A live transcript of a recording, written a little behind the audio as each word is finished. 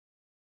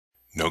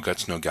No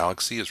Guts, No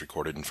Galaxy is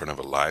recorded in front of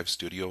a live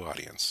studio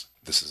audience.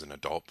 This is an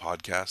adult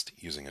podcast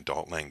using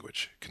adult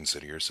language.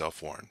 Consider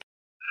yourself warned.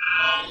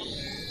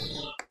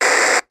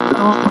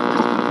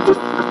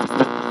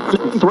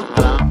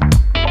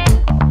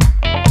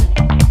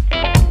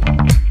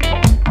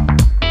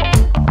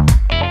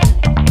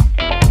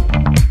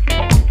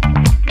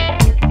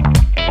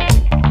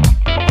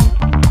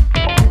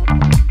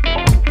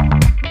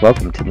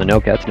 Welcome to the No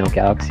Guts, No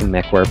Galaxy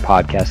MechWarrior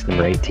podcast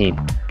number 18.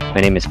 My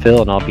name is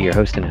Phil and I'll be your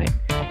host tonight.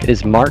 It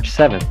is March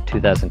 7th,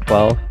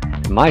 2012,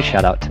 and my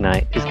shout out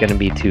tonight is going to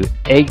be to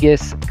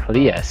Aegis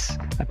Cleus.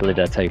 I believe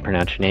that's how you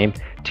pronounce your name,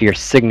 to your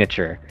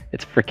signature.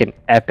 It's freaking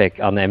epic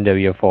on the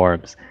MWO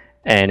forums.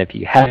 And if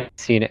you haven't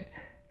seen it,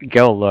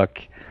 go look.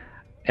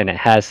 And it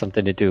has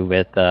something to do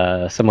with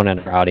someone in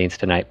our audience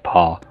tonight,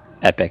 Paul.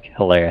 Epic,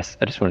 hilarious.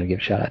 I just want to give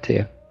a shout out to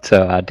you.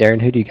 So,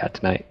 Darren, who do you got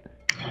tonight?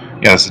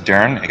 Yeah, this is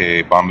Darren,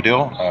 aka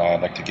Bombadil.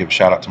 I'd like to give a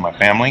shout out to my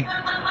family,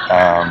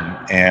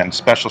 and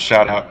special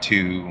shout out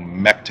to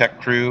Mech Tech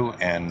Crew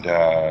and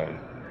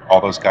all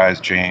those guys,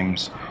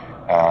 James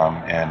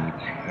and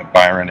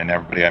Byron and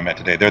everybody I met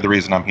today. They're the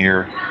reason I'm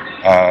here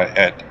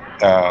at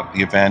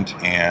the event,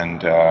 and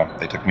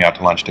they took me out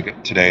to lunch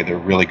today. They're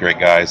really great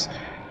guys,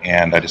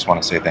 and I just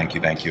want to say thank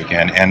you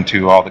again. And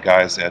to all the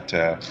guys at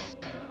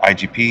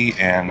IGP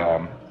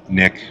and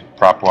Nick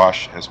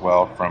Propwash as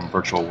well from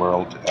Virtual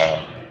World.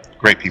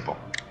 Great people.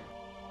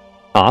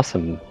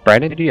 Awesome.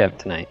 Brandon, who do you have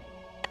tonight?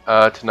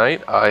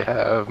 Tonight I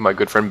have my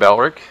good friend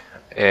Balric,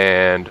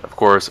 and of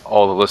course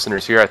all the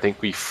listeners here. I think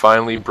we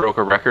finally broke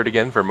a record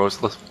again for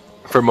most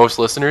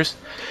listeners.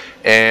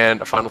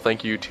 And a final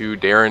thank you to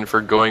Darren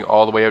for going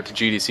all the way out to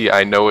GDC.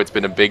 I know it's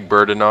been a big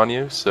burden on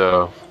you,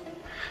 so...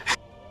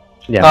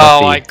 Yeah,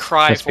 I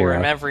cry for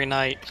him every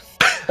night.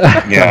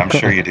 Yeah, I'm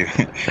sure you do.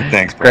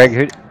 Thanks,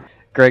 Greg.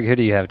 Greg, who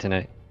do you have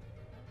tonight?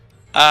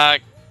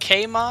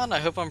 Kaimon, I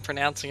hope I'm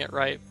pronouncing it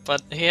right,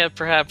 but he had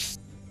perhaps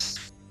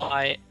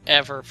I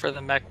ever for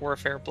the Mech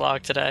Warfare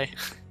blog today.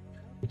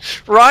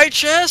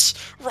 Righteous!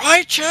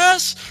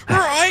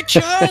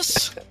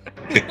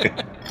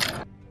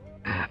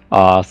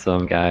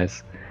 Awesome,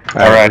 guys.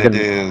 All right, it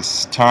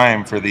is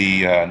time for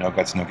the No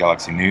Guts, No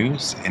Galaxy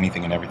news.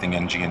 Anything and everything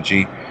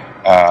NG&G.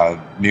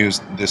 News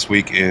this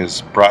week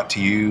is brought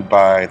to you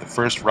by the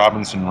First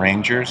Robinson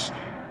Rangers.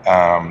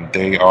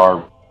 They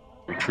are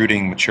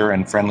recruiting mature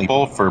and friendly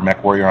people for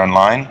MechWarrior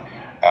Online.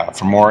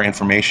 For more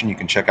information, you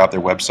can check out their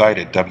website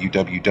at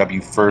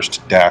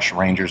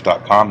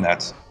www.first-rangers.com.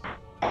 That's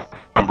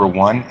number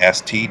one,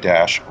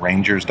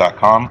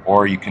 st-rangers.com,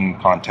 or you can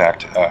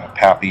contact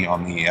Pappy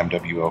on the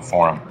MWO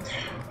forum.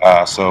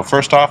 So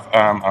first off,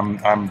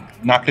 I'm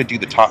not going to do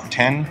the top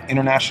 10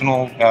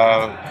 international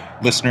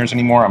listeners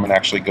anymore. I'm going to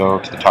actually go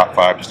to the top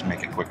 5 just to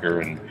make it quicker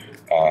and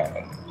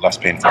less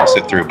painful to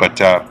sit through. But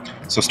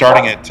so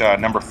starting at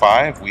number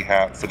 5, we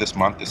have for this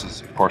month. This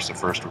is of course the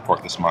first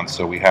report this month.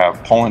 So we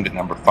have Poland at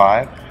number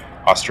 5,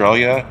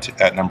 Australia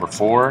at number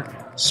 4,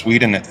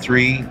 Sweden at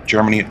 3,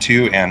 Germany at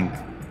 2, and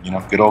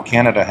good old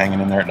Canada hanging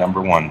in there at number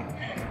 1.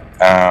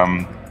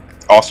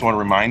 Also a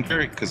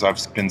reminder, because I've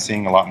been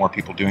seeing a lot more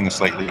people doing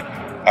this lately,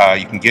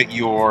 you can get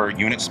your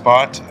unit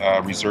spot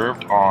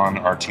reserved on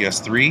our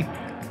TS3.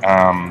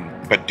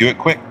 But do it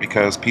quick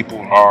because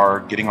people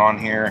are getting on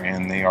here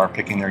and they are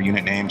picking their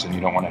unit names and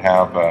you don't want to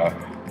have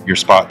your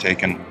spot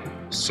taken.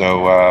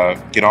 So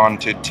get on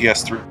to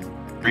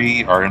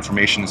TS3. Our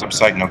information is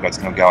website,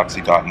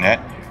 nogutsnogalaxy.net.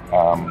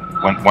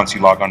 Once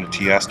you log on to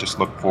TS, just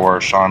look for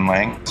Sean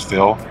Lang,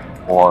 Phil,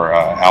 or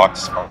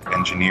Alex, our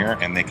engineer,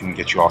 and they can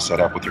get you all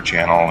set up with your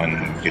channel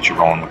and get you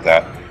rolling with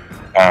that.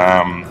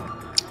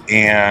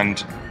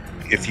 And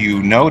if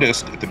you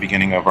noticed at the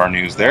beginning of our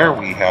news there,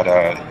 we had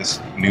this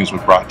news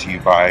was brought to you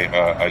by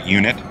a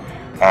unit.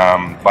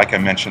 Like I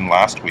mentioned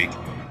last week,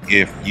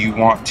 if you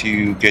want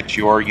to get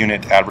your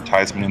unit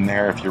advertisement in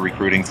there, if you're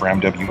recruiting for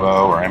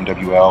MWO or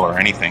MWL or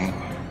anything,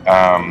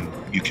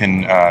 you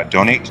can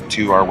donate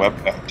to our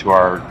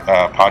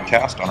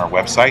podcast on our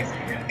website.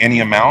 Any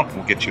amount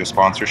will get you a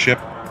sponsorship.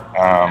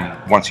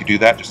 Once you do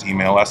that, just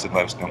email us and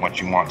let us know what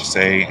you want to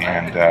say,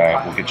 and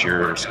we'll get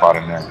your spot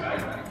in there.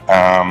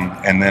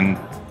 And then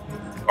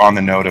on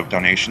the note of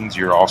donations,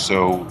 you're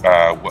also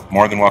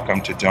more than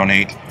welcome to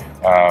donate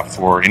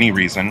for any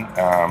reason.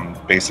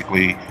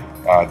 Basically,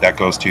 that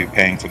goes to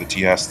paying for the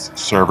TS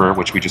server,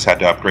 which we just had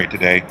to upgrade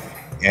today,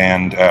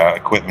 and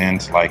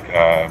equipment like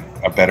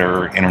a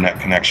better internet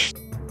connection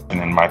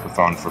and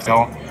microphone for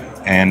Phil,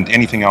 and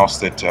anything else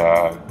that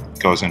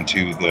goes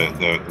into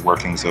the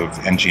workings of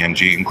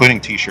NG&G, including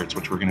t-shirts,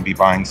 which we're going to be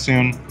buying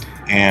soon,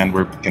 and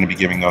we're going to be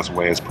giving those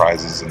away as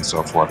prizes and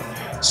so forth.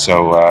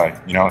 So,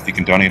 if you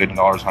can donate $10,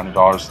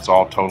 $100, it's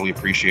all totally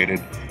appreciated,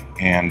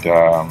 and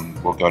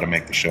we'll go to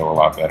make the show a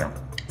lot better.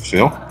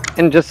 Phil?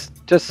 And just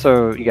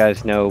so you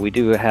guys know, we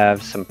do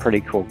have some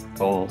pretty cool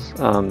goals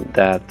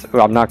that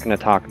I'm not going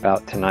to talk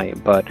about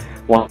tonight, but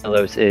one of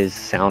those is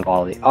sound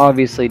quality.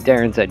 Obviously,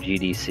 Darren's at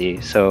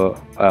GDC, so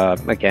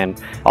again,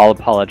 I'll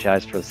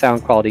apologize for the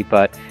sound quality,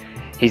 but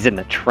He's in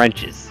the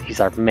trenches. He's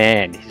our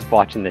man. He's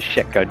watching the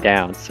shit go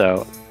down.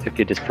 So if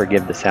you just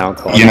forgive the sound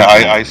quality.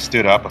 I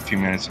stood up a few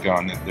minutes ago,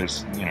 and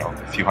there's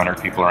a few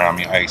hundred people around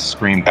me. I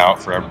screamed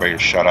out for everybody to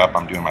shut up.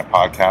 I'm doing my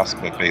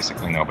podcast, but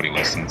basically nobody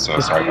listened. So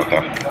sorry about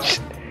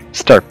that.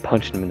 Start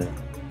punching him in the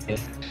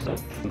face.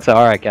 So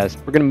all right, guys,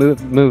 we're gonna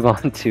move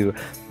on to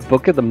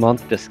Book of the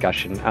Month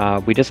discussion.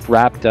 We just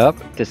wrapped up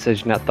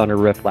Decision at Thunder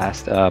Rift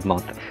last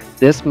month.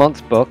 This month's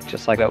book,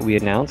 just like what we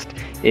announced,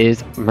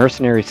 is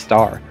Mercenary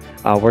Star.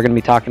 We're going to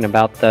be talking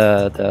about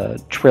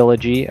the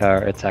trilogy,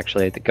 or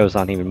it goes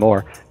on even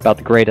more, about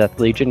the Great Death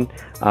Legion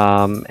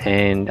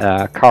and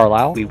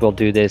Carlisle. We will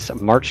do this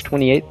March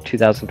 28th,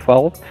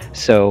 2012.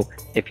 So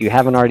if you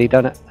haven't already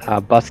done it,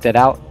 bust it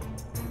out,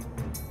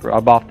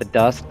 rub off the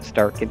dust,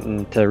 start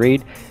getting to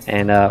read,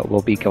 and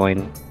we'll be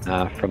going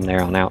from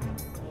there on out.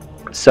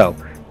 So,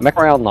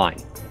 MechWarrior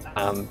Online.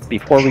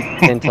 Before we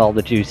get into all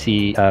the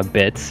juicy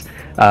bits,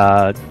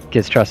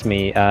 because trust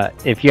me,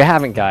 if you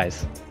haven't,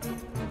 guys,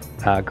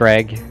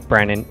 Greg,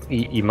 Brandon,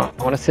 you might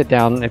want to sit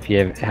down if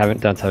you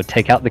haven't done so.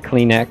 Take out the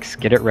Kleenex,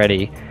 get it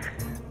ready,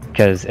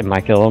 because it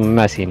might get a little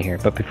messy in here.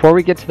 But before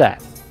we get to that,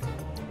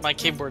 My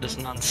keyboard is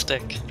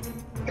non-stick.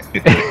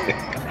 You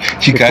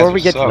guys are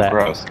so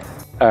gross.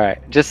 All right,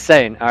 just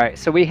saying. All right,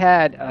 so we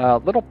had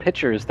little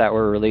pictures that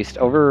were released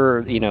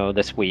over,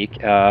 this week.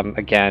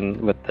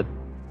 Again, with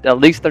at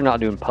least they're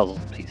not doing puzzle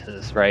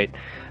pieces, right?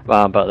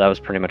 But that was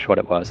pretty much what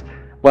it was.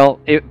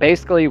 Well, it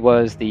basically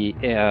was the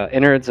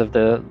innards of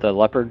the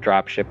Leopard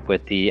dropship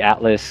with the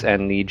Atlas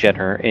and the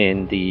Jenner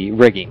in the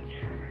rigging.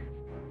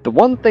 The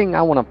one thing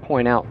I want to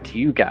point out to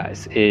you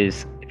guys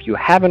is, if you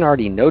haven't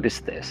already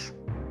noticed this,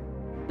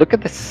 look at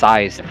the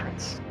size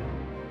difference.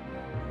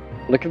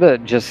 Look at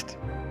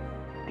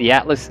the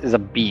Atlas is a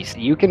beast.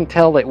 You can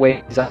tell it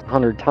weighs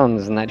 100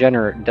 tons, and that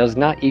Jenner does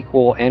not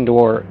equal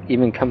and/or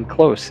even come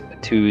close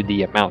to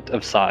the amount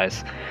of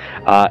size.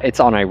 It's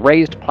on a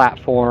raised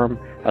platform,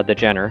 the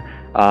Jenner.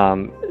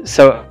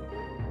 So,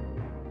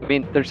 I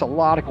mean, there's a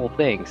lot of cool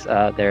things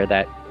there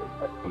that,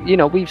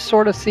 we've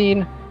sort of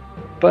seen,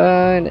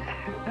 but it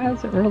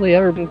hasn't really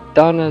ever been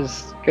done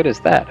as good as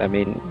that. I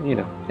mean,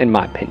 in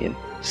my opinion.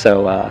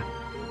 So,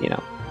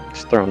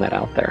 just throwing that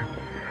out there.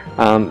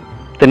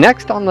 The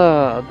next on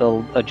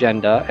the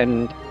agenda,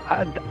 and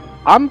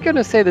I'm going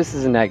to say this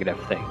is a negative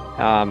thing,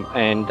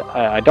 and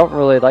I don't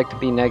really like to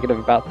be negative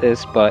about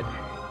this, but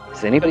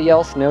has anybody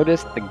else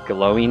noticed the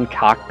glowing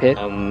cockpit?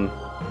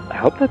 I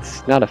hope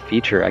that's not a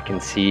feature I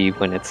can see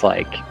when it's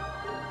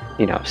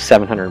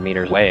 700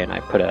 meters away and I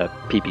put a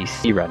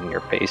PPC right in your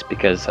face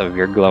because of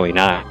your glowing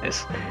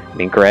eyes. I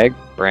mean, Greg,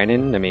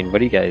 Brandon, what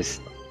do you guys...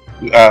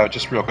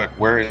 Just real quick,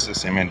 where is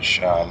this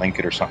image? Link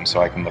it or something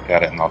so I can look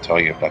at it and I'll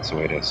tell you if that's the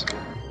way it is.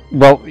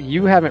 Well,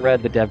 you haven't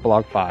read the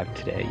Devblog 5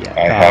 today yet.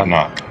 I have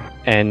not.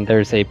 And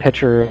there's a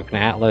picture of an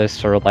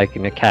Atlas or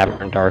in a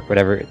cavern dark,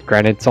 whatever.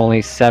 Granted, it's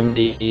only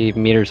 70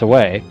 meters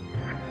away.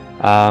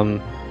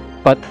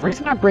 But the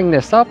reason I bring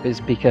this up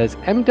is because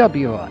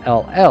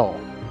MWLL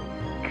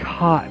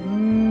caught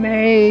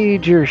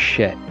major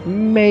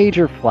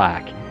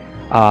flack,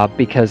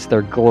 because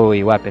they're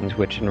glowy weapons,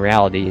 which in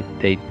reality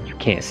you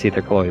can't see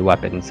their glowy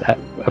weapons at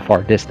a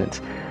far distance.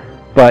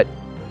 But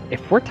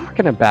if we're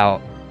talking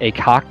about a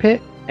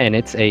cockpit and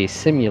it's a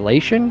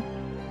simulation,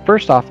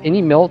 first off,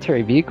 any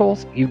military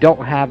vehicles, you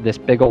don't have this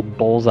big old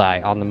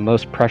bullseye on the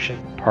most precious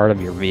part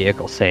of your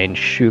vehicle saying,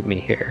 shoot me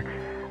here.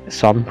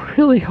 So I'm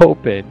really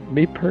hoping,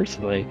 me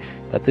personally,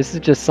 that this is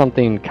just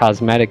something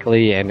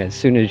cosmetically, and as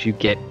soon as you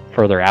get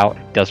further out,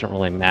 it doesn't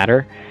really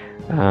matter.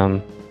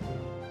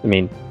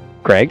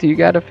 Greg, do you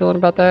got a feeling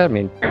about that?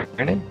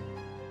 Brandon?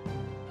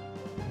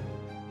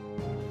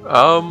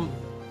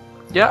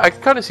 Yeah, I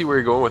can kind of see where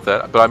you're going with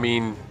that, but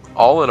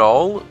all in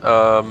all,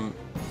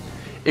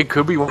 it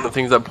could be one of the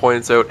things that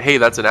points out, hey,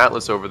 that's an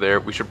Atlas over there,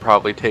 we should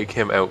probably take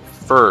him out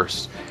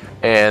first.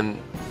 And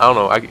I don't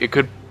know, it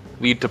could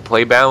lead to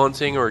play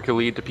balancing, or it could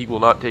lead to people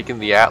not taking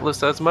the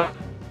Atlas as much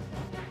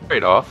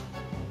trade-off.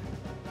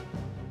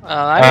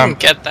 I didn't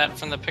get that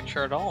from the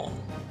picture at all,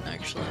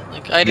 actually.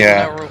 I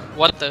didn't know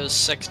what those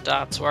 6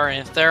 dots were, and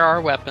if there are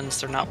weapons,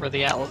 they're not where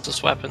the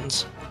Atlas's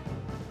weapons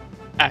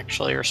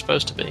actually are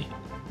supposed to be,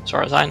 as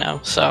far as I know,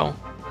 so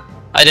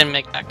I didn't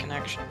make that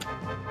connection.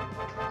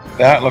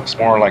 That looks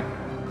more like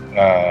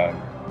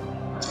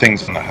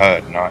things on the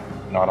HUD,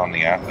 not on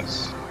the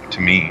Atlas,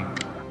 to me.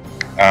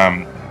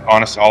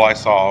 Honestly, all I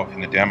saw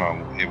in the demo,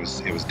 it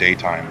was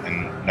daytime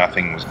and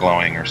nothing was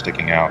glowing or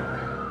sticking out.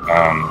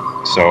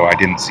 So I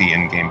didn't see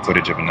in-game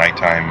footage of a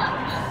nighttime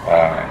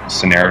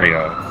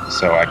scenario,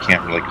 so I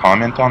can't really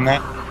comment on that.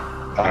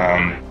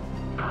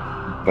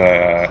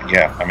 But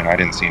yeah, I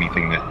didn't see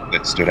anything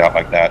that stood out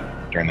like that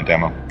during the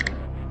demo.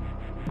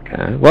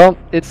 Okay, well,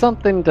 it's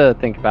something to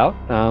think about.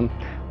 We're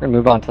gonna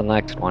move on to the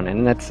next one,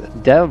 and that's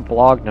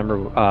Devblog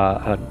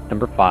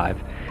number 5.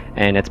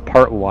 And it's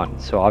part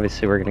 1, so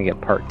obviously we're going to get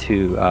part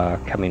 2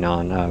 coming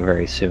on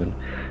very soon.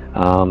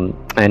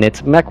 And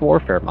it's Mech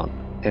Warfare Month.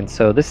 And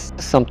so this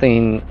is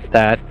something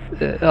that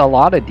a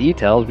lot of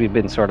details we've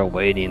been sort of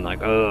waiting,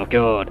 like, oh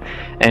god.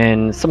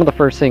 And some of the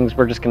first things,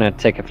 we're just going to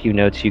take a few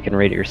notes. You can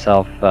read it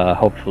yourself,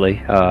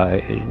 hopefully.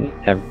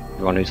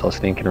 Everyone who's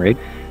listening can read.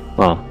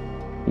 Well,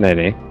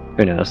 maybe.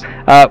 Who knows?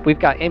 We've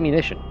got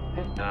ammunition.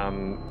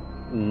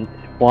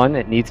 One,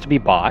 it needs to be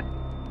bought.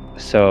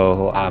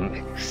 So,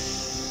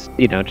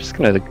 just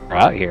going to go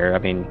out here. I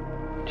mean,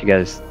 you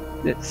guys,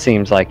 it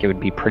seems like it would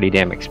be pretty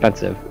damn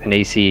expensive. An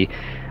AC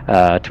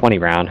 20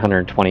 round,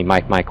 120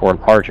 mic or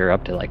larger,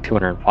 up to like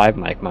 205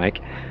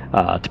 mic,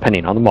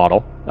 depending on the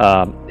model,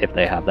 if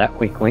they have that,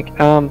 wink wink.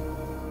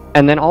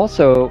 And then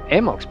also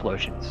ammo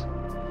explosions.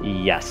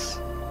 Yes.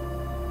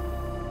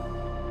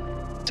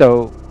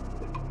 So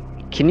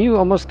can you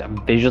almost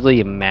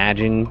visually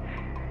imagine,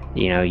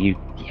 you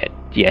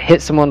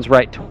hit someone's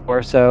right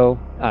torso,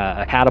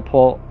 a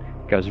catapult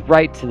goes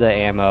right to the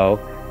ammo,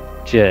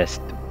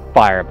 just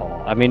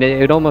fireball. I mean,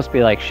 it would almost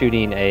be like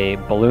shooting a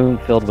balloon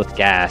filled with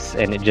gas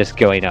and it just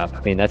going up.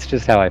 I mean, that's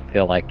just how I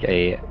feel like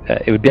it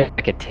would be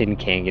like a tin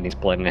can getting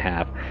split in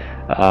half.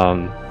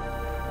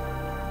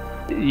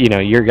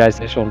 Your guys'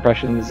 initial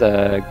impressions,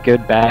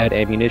 good, bad,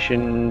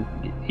 ammunition,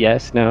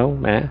 yes, no,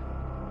 meh?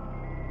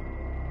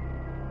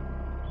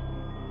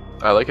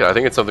 I like it. I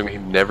think it's something we've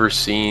never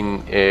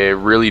seen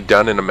really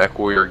done in a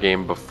MechWarrior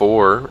game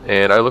before,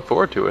 and I look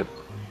forward to it.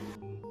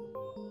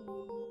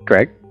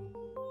 Greg?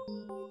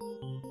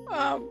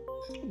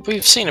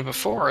 We've seen it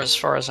before, as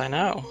far as I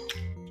know.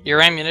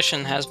 Your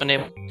ammunition has been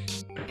able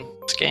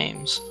to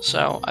games,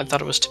 so I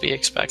thought it was to be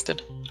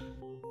expected.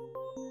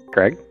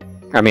 Greg?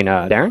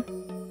 Darren?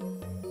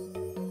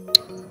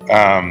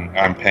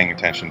 I'm paying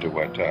attention to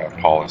what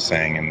Paul is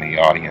saying in the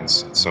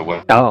audience. So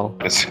what? Oh,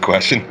 that's the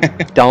question.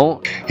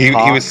 Don't. He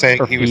was saying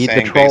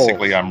basically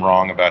trolls. I'm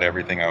wrong about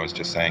everything I was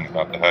just saying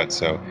about the HUD.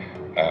 So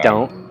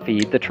don't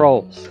feed the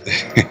trolls.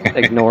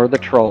 Ignore the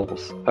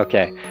trolls.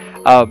 Okay.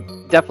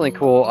 Definitely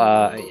cool.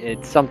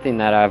 It's something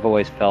that I've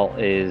always felt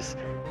is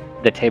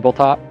the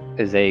tabletop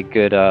is a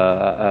good.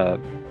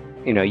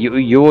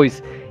 You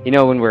always,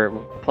 when we're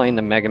playing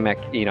the Mega Mech,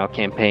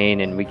 campaign,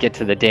 and we get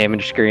to the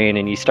damage screen,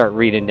 and you start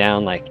reading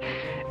down like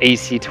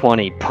AC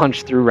 20,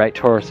 punch through right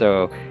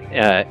torso,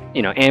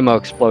 ammo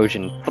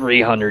explosion,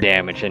 300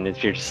 damage, and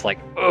you're just like,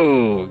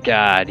 oh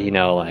god,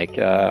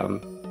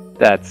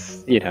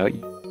 that's you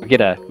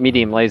get a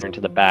medium laser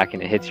into the back,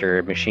 and it hits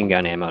your machine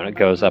gun ammo, and it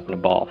goes up in a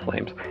ball of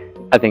flames.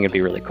 I think it'd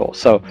be really cool.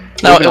 So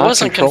no, it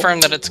wasn't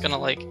confirmed that it's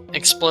gonna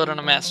explode on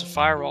a massive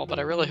firewall, but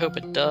I really hope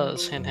it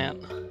does. Hint,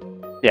 hint.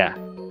 Yeah.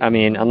 I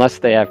mean, unless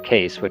they have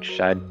case, which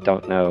I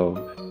don't know,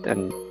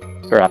 and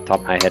or off the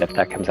top of my head if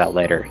that comes out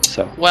later.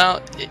 So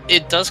well,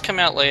 it does come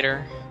out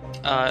later.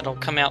 It'll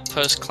come out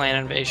post Clan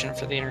Invasion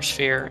for the Inner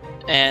Sphere,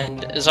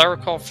 and as I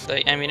recall, for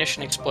the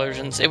ammunition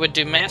explosions, it would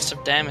do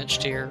massive damage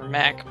to your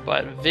mech,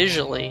 but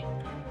visually,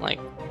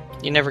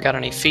 you never got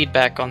any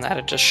feedback on that.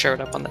 It just showed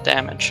up on the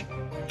damage.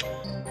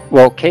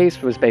 Well,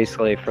 case was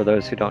basically, for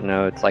those who don't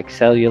know, it's like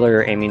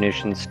cellular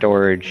ammunition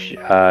storage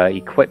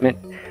equipment.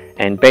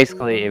 And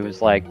basically, it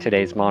was like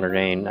today's modern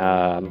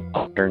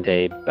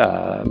day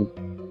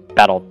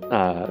battle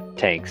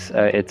tanks.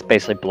 It's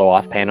basically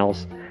blow-off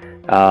panels.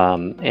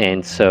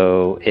 And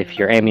so if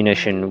your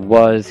ammunition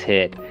was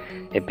hit,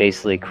 it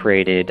basically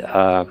created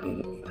a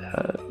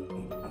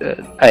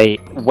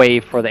way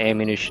for the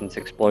ammunition's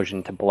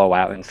explosion to blow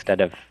out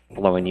instead of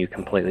blowing you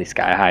completely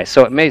sky high.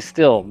 So it may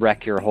still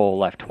wreck your whole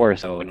left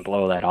torso and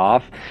blow that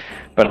off,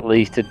 but at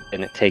least it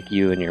didn't take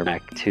you and your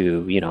mech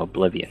to,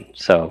 oblivion.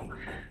 So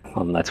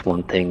that's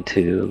one thing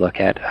to look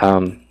at.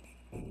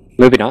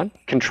 Moving on,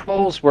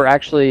 controls were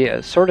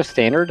actually sort of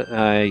standard.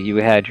 You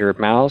had your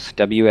mouse,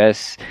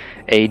 WSAD,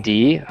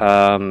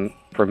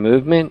 for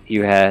movement.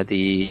 You had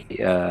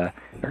the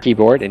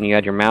keyboard, and you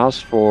had your mouse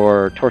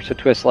for torso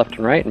twist left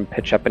and right and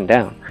pitch up and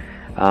down.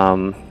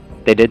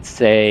 They did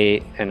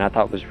say, and I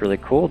thought was really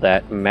cool,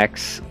 that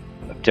mechs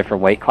of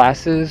different weight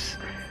classes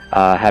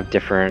have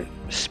different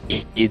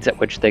speeds at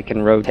which they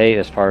can rotate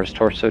as far as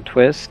torso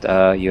twist.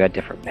 You had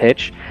different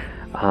pitch.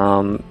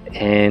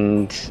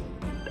 And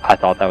I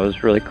thought that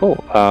was really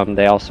cool.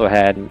 They also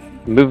had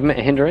movement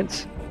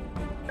hindrance,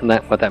 and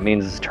what that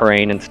means is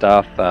terrain and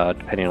stuff,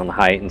 depending on the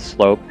height and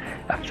slope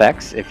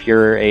effects. If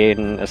you're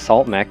an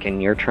assault mech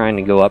and you're trying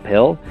to go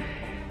uphill,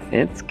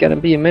 it's gonna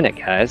be a minute,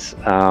 guys,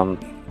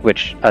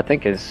 which I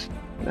think is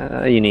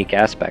a unique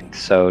aspect.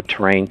 So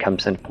terrain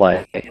comes into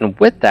play, and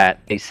with that,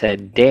 they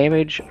said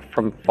damage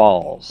from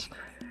falls.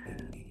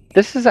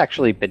 This has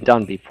actually been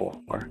done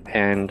before,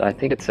 and I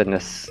think it's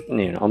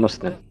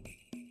almost a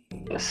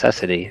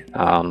necessity,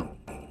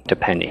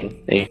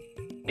 depending.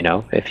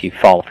 If you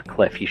fall off a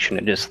cliff, you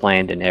shouldn't just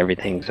land and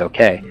everything's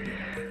okay.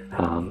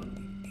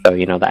 So,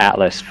 the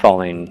Atlas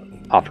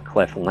falling off a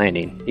cliff and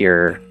landing,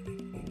 your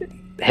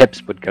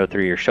hips would go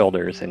through your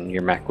shoulders and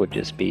your mech would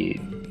just be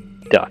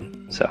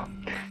done. So,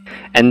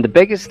 and the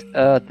biggest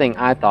thing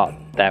I thought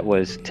that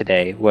was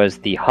today was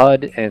the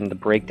HUD and the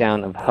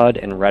breakdown of HUD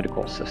and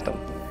reticle system.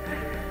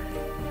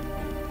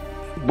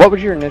 what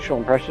was your initial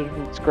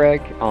impressions,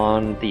 Greg,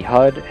 on the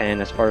HUD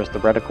and as far as the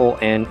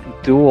reticle and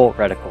dual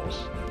reticles?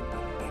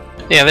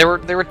 Yeah,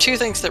 there were two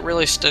things that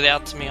really stood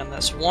out to me on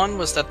this. One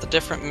was that the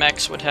different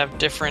mechs would have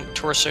different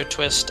torso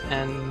twist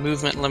and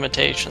movement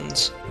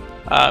limitations,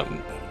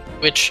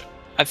 which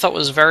I thought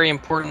was very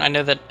important. I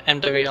know that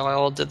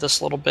MWLL did this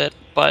a little bit,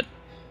 but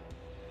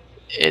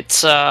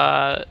it's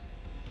a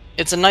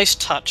nice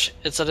touch.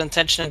 It's an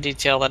attention to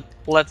detail that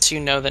lets you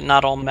know that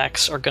not all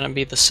mechs are going to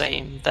be the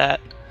same,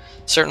 that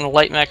certain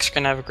light mechs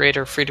can have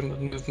greater freedom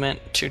of movement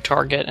to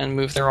target and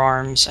move their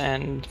arms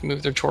and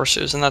move their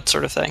torsos and that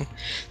sort of thing.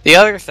 The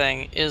other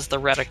thing is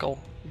the reticle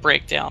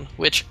breakdown,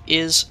 which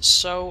is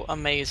so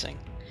amazing.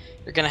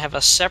 You're going to have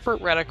a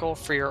separate reticle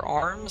for your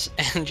arms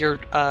and your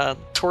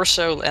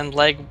torso and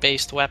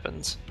leg-based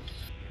weapons.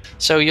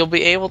 So you'll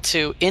be able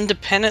to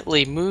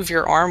independently move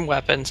your arm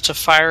weapons to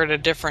fire at a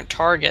different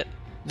target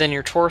than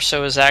your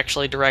torso is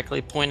actually directly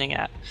pointing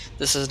at.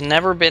 This has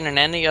never been in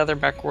any other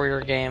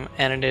MechWarrior game,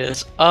 and it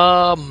is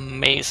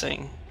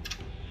amazing.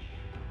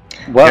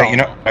 Well,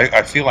 yeah,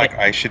 I feel like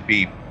I should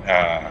be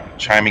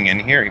chiming in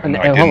here, even though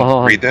I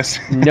didn't read this.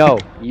 No,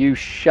 you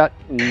shut.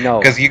 No,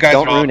 because you guys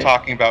are all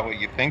talking about what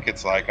you think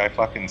it's like. I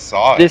fucking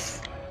saw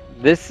it.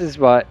 This is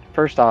what.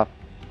 First off,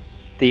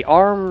 the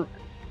arms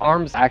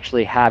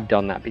actually have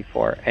done that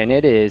before, and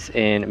it is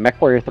in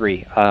MechWarrior 3.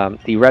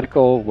 The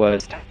reticle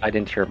was tied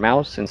into your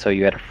mouse, and so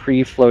you had a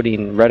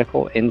free-floating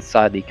reticle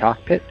inside the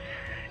cockpit,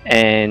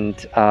 and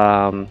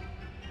so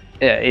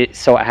it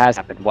has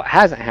happened. What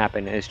hasn't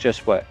happened is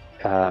just what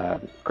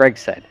Greg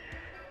said.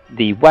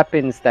 The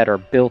weapons that are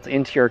built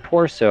into your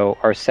torso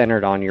are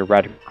centered on your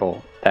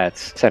reticle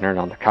that's centered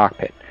on the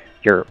cockpit.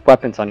 Your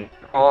weapons on your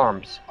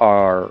arms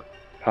are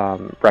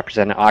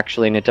represented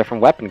actually in a different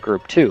weapon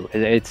group too.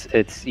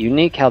 It's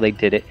unique how they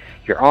did it.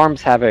 Your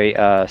arms have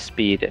a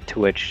speed to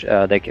which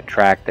they can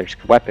track. There's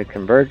weapon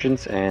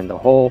convergence and the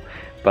whole,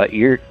 but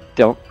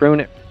don't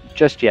ruin it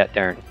just yet,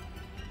 Darren.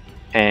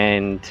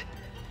 And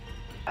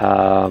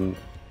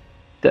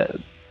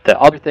the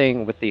other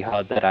thing with the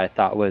HUD that I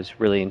thought was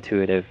really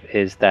intuitive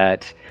is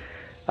that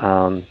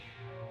oh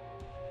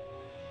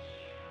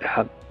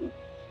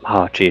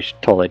geez,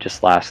 totally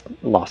just lost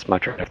my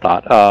train of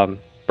thought.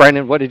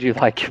 Brandon, what did you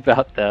like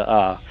about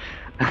the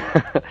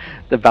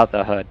about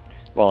the HUD?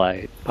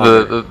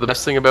 The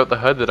best thing about the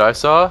HUD that I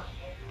saw,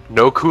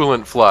 no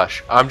coolant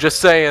flush. I'm just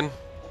saying,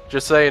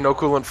 no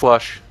coolant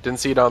flush. Didn't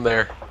see it on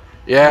there.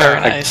 Yeah,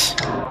 very nice.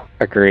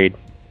 Agreed.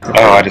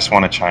 Oh, I just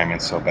want to chime in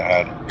so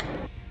bad.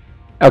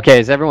 Okay,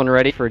 is everyone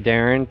ready for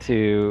Darren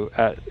to?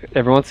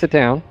 Everyone, sit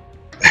down.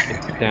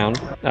 Sit down.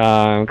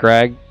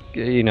 Greg,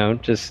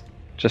 just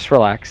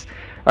relax.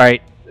 All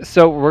right.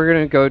 So we're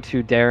going to go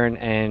to Darren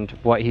and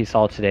what he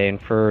saw today.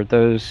 And for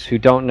those who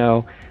don't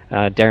know,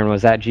 Darren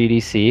was at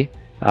GDC.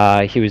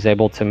 He was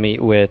able to meet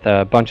with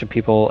a bunch of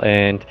people,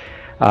 and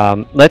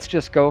let's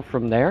just go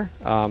from there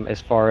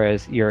as far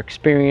as your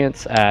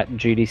experience at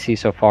GDC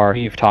so far, who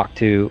you've talked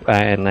to,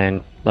 and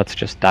then let's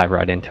just dive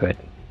right into it.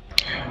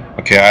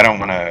 Okay, I don't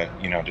want to,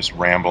 just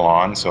ramble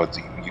on, so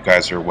you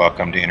guys are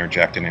welcome to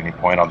interject at any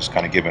point. I'll just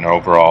kind of give an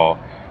overall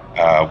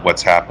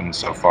what's happened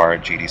so far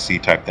at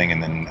GDC type thing,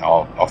 and then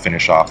I'll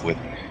finish off with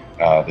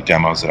the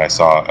demos that I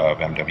saw of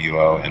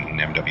MWO and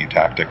MW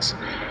Tactics.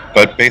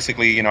 But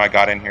basically, I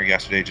got in here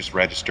yesterday, just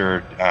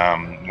registered,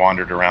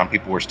 wandered around.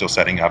 People were still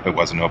setting up. It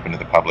wasn't open to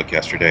the public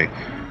yesterday.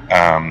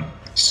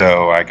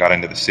 So I got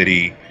into the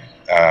city,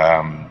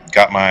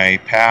 got my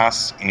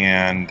pass,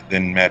 and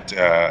then met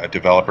a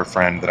developer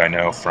friend that I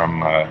know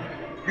from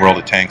World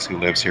of Tanks who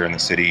lives here in the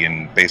city,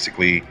 and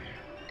basically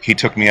he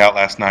took me out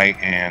last night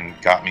and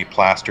got me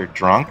plastered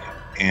drunk,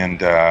 and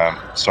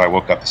so I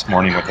woke up this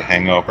morning with a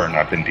hangover, and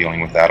I've been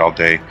dealing with that all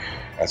day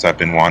as I've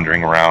been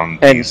wandering around.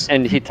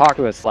 And he talked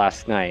to us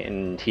last night,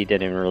 and he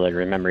didn't really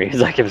remember. He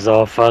was like, it was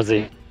all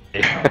fuzzy.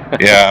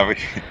 Yeah,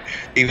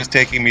 he was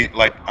taking me,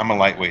 like, I'm a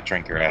lightweight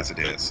drinker as it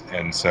is,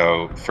 and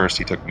so first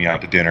he took me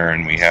out to dinner,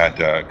 and we had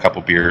a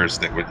couple beers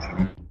that were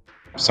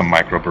some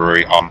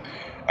microbrewery.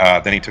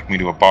 Then he took me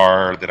to a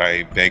bar that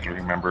I vaguely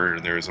remember.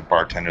 There's a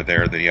bartender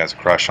there that he has a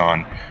crush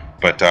on,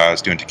 but I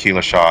was doing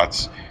tequila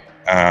shots.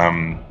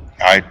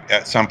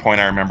 At some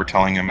point I remember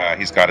telling him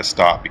he's got to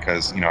stop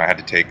because I had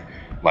to take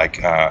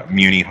like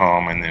Muni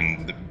home, and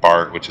then the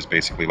BART, which is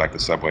basically like the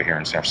subway here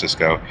in San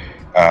Francisco,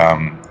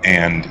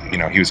 and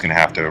he was going to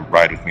have to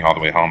ride with me all the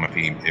way home if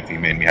he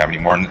made me have any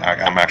more. And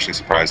I'm actually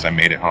surprised I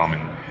made it home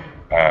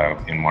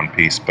in one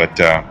piece. But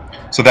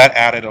so that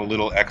added a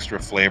little extra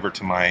flavor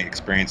to my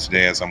experience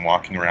today as I'm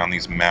walking around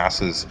these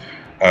masses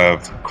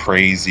of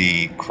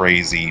crazy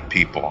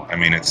people. I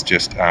mean, it's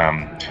just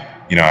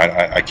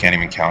I can't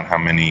even count how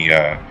many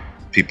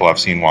people I've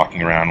seen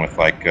walking around with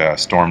like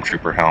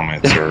stormtrooper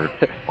helmets or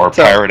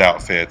pirate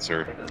outfits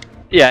or.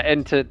 Yeah,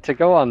 and to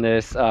go on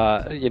this,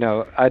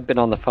 I'd been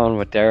on the phone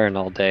with Darren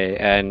all day,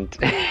 and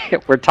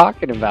we're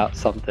talking about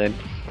something,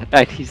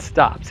 and he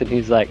stops, and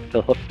he's like,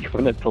 Philip, you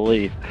wouldn't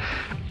believe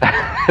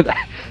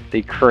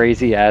the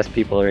crazy-ass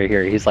people are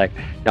here. He's like,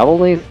 not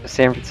only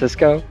San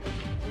Francisco,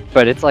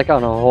 but it's like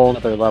on a whole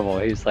other level.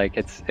 He's like,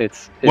 it's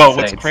well,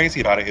 what's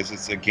crazy about it is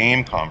it's a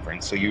game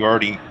conference, so you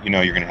already, you're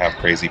going to have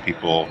crazy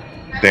people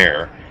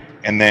there,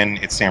 and then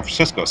it's San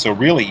Francisco, so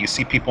really you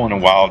see people in a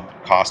wild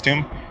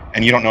costume,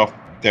 and you don't know if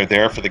they're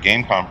there for the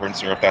game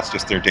conference or if that's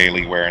just their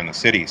daily wear in the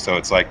city. So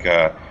it's like,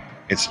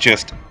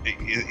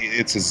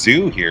 it's a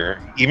zoo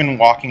here. Even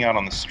walking out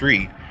on the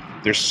street,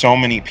 there's so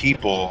many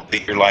people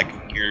that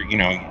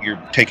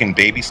you're taking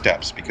baby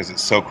steps because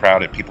it's so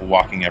crowded. People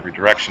walking every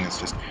direction. It's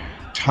just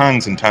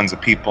tons and tons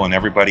of people, and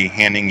everybody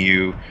handing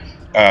you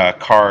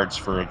cards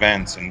for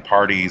events and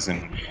parties,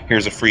 and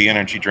here's a free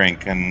energy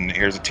drink, and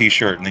here's a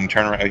t-shirt, and then you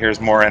turn around,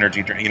 here's more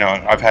energy drink.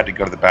 I've had to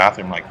go to the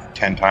bathroom like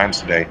 10 times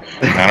today,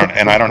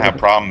 and I don't have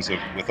problems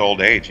with old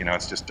age.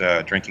 It's just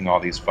drinking all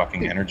these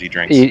fucking energy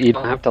drinks. You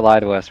don't have to lie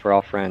to us. We're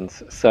all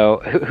friends. So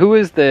who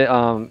is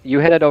the you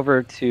headed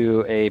over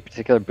to a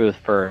particular booth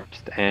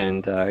first,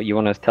 and you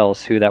want to tell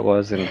us who that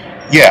was? And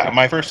yeah,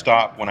 my first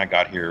stop when I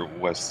got here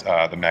was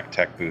the Mech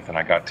Tech booth, and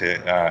I got to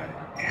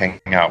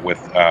hang out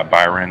with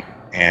Byron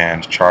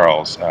and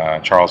Charles.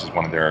 Charles is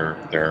one of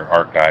their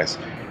art guys,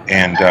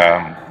 and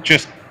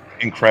just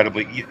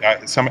incredibly.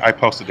 I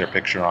posted their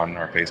picture on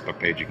our Facebook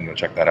page. You can go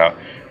check that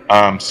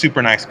out.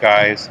 Super nice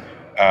guys.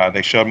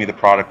 They showed me the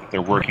product that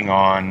they're working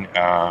on.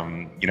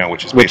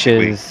 Which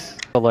is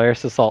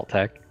Polaris Assault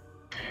Tech.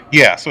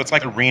 Yeah, so it's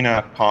like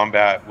arena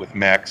combat with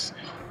mechs.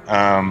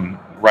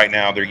 Right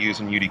now they're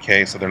using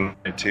UDK, so they're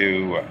limited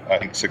to I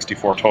think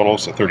 64 total,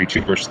 so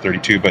 32 versus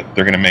 32. But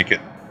they're going to make it,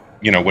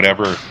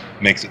 whatever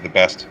makes it the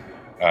best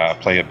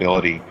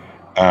playability.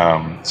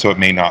 So it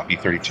may not be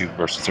 32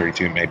 versus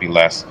 32, it may be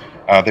less.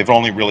 They've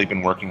only really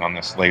been working on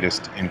this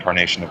latest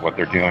incarnation of what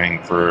they're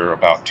doing for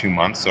about 2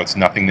 months, so it's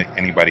nothing that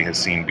anybody has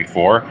seen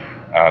before.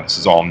 This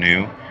is all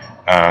new.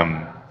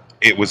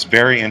 It was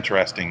very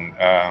interesting.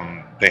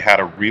 They had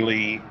a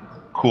really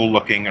cool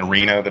looking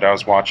arena that I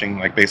was watching.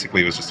 Like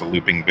basically it was just a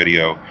looping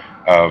video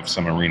of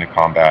some arena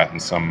combat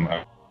and some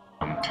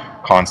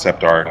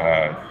concept art.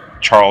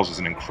 Charles is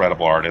an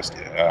incredible artist.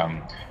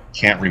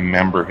 Can't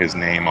remember his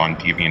name on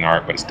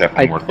DeviantArt, but it's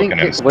definitely worth looking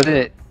at. Was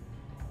it?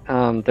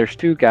 There's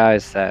two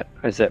guys that.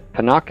 Is it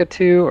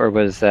Panakatu or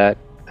was that?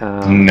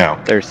 No.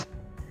 There's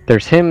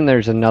him. And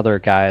there's another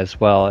guy as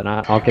well, and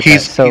I'll get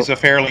he's that. So, he's a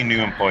fairly new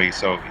employee,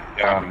 so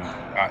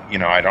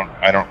I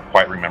don't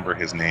quite remember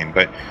his name,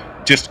 but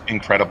just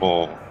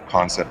incredible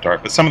concept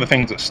art. But some of the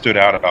things that stood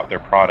out about their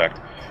product.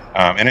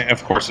 And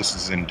of course, this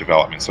is in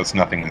development, so it's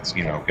nothing that's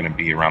going to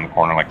be around the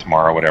corner like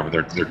tomorrow, or whatever.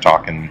 They're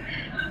talking,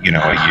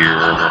 a year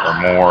or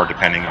more,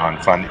 depending on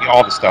funding,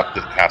 all the stuff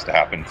that has to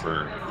happen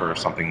for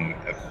something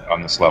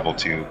on this level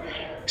to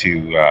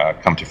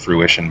come to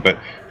fruition. But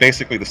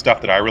basically, the stuff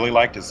that I really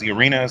liked is the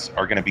arenas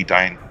are going to be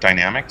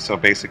dynamic. So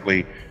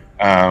basically,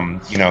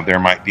 there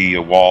might be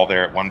a wall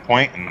there at one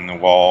point, and then the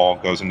wall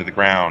goes into the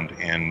ground,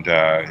 and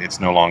it's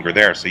no longer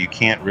there. So you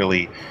can't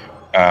really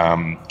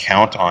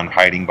count on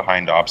hiding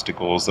behind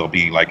obstacles. There'll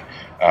be like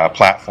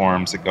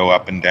platforms that go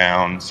up and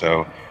down.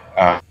 So,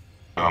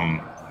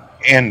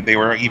 and they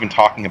were even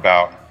talking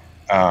about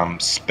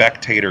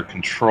spectator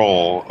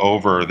control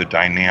over the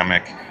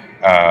dynamic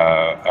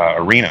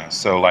arena.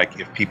 So, like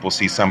if people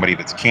see somebody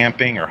that's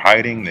camping or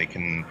hiding, they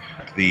can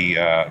the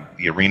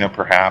arena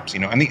perhaps.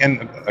 And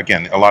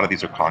again, a lot of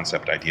these are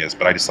concept ideas,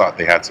 but I just thought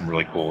they had some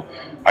really cool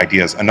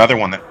ideas. Another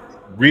one that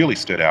really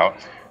stood out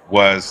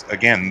was,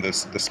 again, the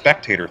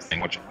spectator thing,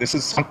 which this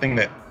is something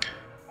that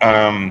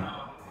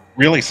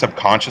really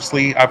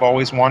subconsciously I've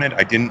always wanted.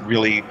 I didn't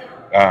really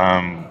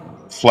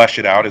flesh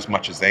it out as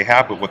much as they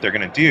have, but what they're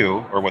going to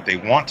do, or what they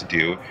want to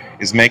do,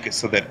 is make it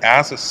so that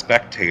as a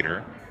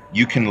spectator,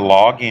 you can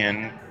log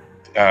in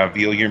via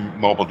your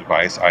mobile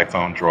device,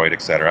 iPhone, Droid,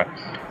 etc.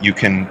 You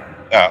can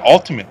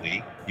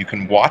ultimately you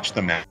can watch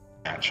the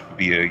match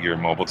via your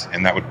mobile,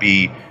 and that would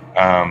be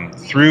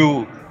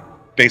through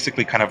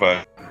basically kind of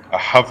a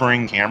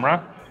hovering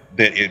camera,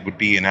 that it would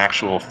be an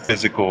actual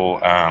physical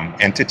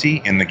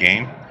entity in the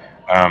game.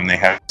 They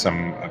have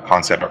some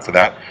concept art for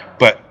that.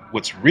 But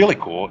what's really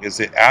cool is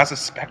that as a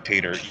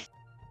spectator,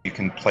 you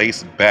can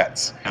place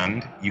bets,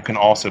 and you can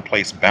also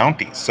place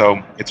bounties.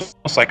 So it's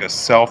almost like a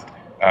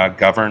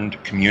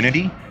self-governed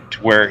community, to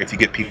where if you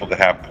get people that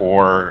have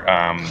poor,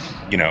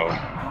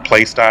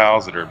 play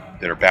styles that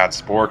are bad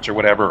sports or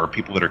whatever, or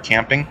people that are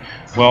camping,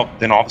 well,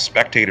 then all the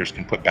spectators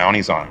can put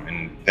bounties on them,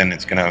 and then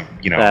it's gonna,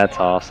 That's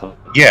awesome.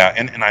 Yeah,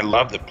 and I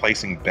love the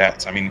placing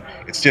bets. I mean,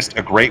 it's just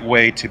a great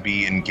way to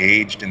be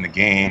engaged in the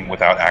game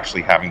without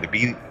actually having to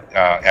be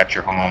at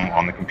your home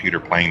on the computer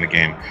playing the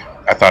game.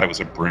 I thought it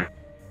was a brilliant.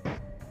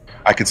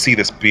 I could see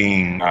this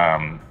being,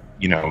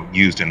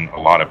 used in a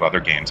lot of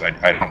other games. I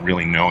don't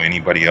really know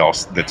anybody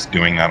else that's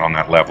doing that on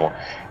that level.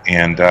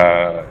 And,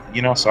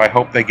 so I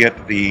hope they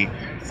get the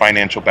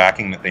financial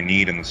backing that they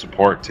need and the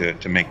support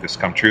to make this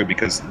come true,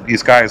 because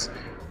these guys,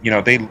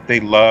 they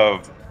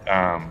love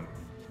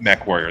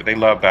MechWarrior. They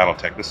love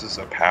BattleTech. This is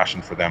a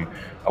passion for them.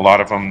 A lot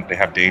of them, they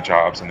have day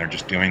jobs, and they're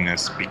just doing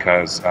this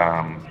because,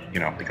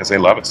 because they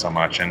love it so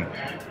much. And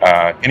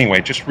anyway,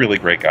 just really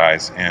great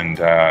guys. And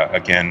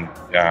again,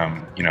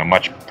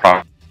 much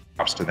props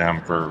props to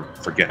them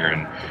for getting here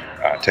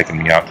and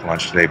taking me out to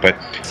lunch today. But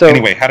So-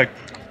 anyway,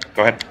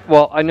 go ahead.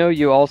 Well, I know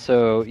you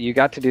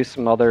got to do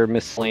some other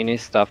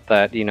miscellaneous stuff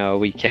that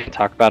we can't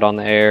talk about on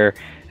the air,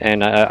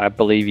 and I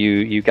believe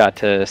you got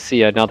to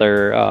see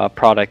another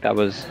product that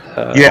was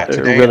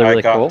Today really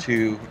I got cool.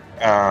 to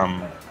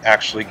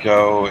actually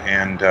go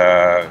and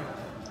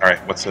all right,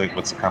 what's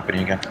the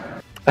company again?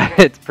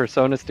 It's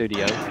Persona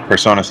Studios.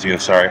 Persona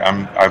Studios. Sorry,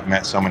 I've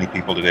met so many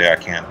people today I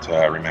can't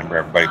remember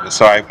everybody.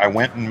 So I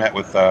went and met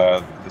with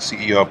the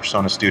CEO of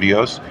Persona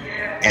Studios,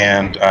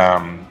 and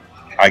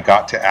I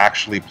got to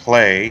actually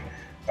play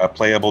a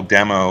playable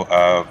demo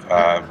of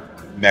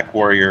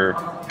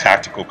MechWarrior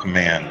Tactical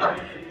Command.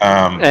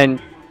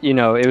 And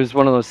it was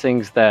one of those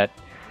things that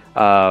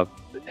I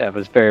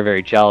was very,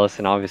 very jealous,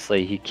 and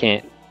obviously he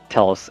can't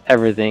tell us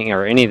everything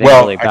or anything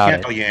really about it. I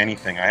can't tell you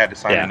anything. I had to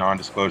sign a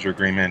non-disclosure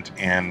agreement,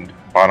 and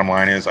bottom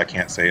line is I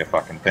can't say a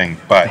fucking thing.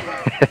 But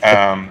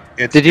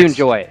Did you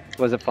enjoy it?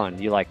 Was it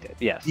fun? You liked it?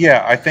 Yes.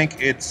 Yeah, I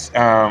think it's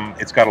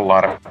got a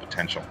lot of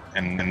potential,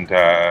 and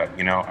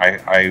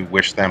I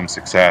wish them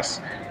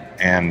success.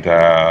 And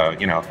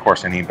of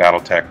course, any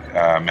BattleTech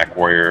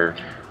MechWarrior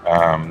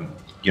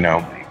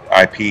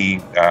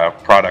IP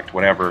product,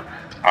 whatever,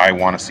 I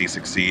want to see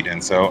succeed,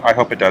 and so I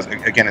hope it does.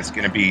 Again, it's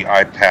going to be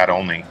iPad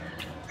only.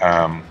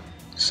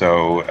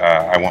 So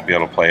I won't be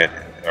able to play it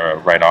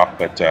right off,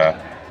 but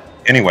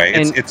anyway,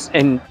 it's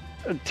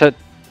to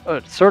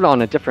sort of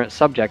on a different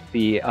subject,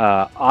 the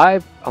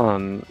iPad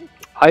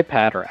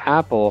or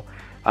Apple.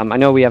 I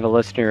know we have a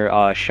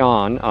listener,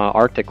 Sean,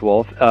 Arctic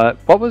Wolf.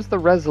 What was the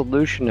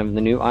resolution of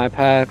the new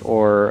iPad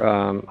or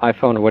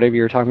iPhone or whatever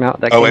you were talking about?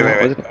 That wait.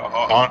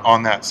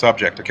 On that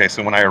subject, okay.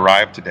 So when I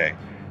arrived today,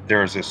 there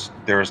was just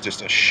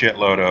a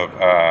shitload of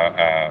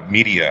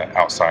media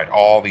outside.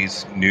 All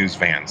these news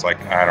vans,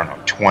 like I don't know,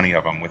 20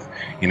 of them with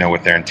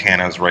their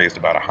antennas raised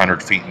about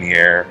 100 feet in the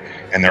air,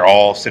 and they're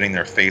all sitting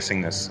there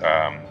facing this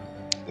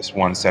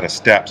one set of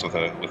steps with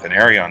an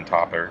area on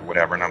top or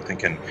whatever. And I'm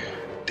thinking,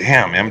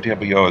 damn,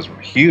 MWO is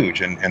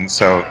huge, and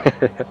so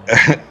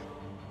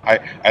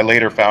I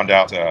later found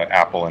out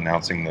Apple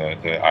announcing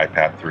the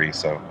iPad 3.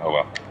 So oh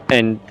well.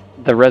 And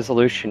the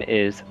resolution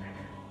is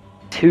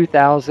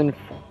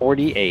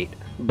 2048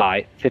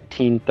 by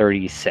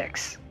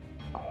 1536.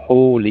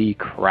 Holy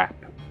crap,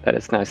 that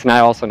is nice. And I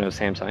also know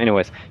Samsung.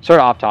 Anyways, sort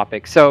of off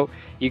topic. So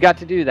you got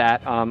to do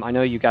that. I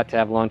know you got to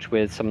have lunch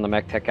with some of the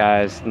MechTech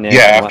guys. Nick,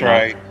 yeah,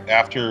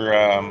 after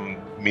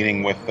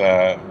meeting with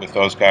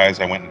those guys,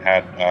 I went and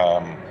had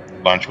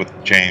lunch with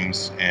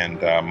James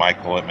and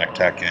Michael at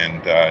MechTech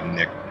and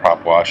Nick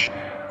Propwash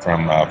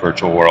from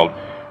Virtual World.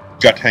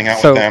 Got to hang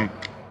out with them.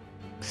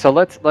 So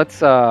let's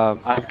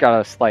I've got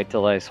a slight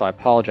delay, so I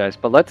apologize,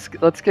 but let's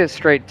get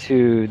straight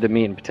to the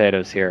meat and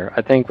potatoes here.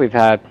 I think we've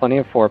had plenty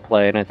of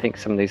foreplay, and I think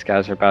some of these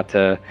guys are about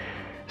to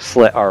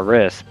slit our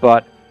wrists,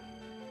 but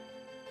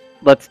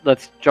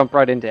let's jump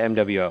right into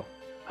MWO.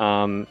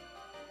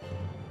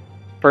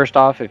 First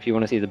off, if you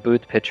want to see the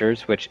booth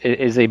pictures, which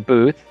is a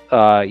booth,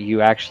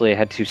 you actually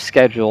had to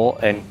schedule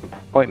an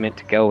appointment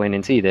to go in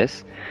and see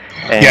this.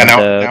 And now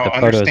the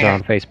photos are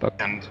on Facebook.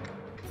 And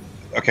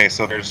okay,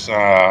 so there's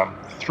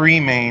 3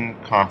 main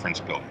conference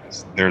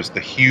buildings. There's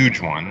the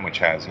huge one, which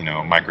has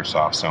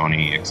Microsoft,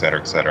 Sony, et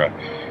cetera,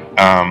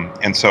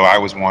 and so I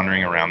was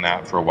wandering around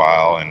that for a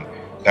while, and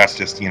that's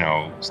just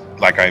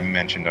like I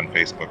mentioned on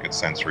Facebook, it's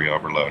sensory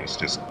overload. It's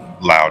just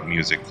loud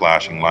music,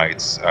 flashing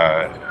lights,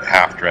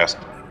 half-dressed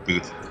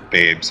booth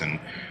babes, and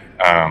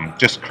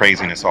just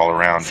craziness all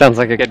around. Sounds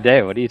like a good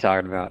day. What are you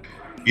talking about?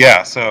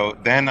 Yeah, so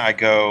then I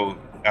go,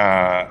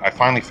 I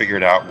finally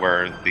figured out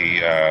where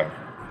the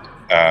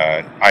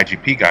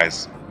IGP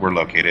guys were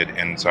located,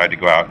 and so I had to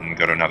go out and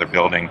go to another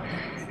building.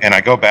 And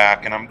I go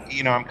back, and I'm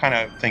kind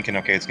of thinking,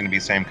 okay, it's going to be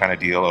the same kind of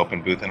deal,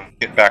 open booth, and I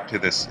get back to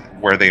this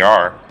where they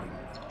are,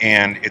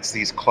 and it's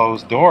these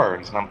closed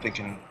doors, and I'm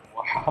thinking,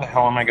 well, how the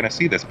hell am I going to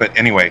see this? But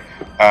anyway,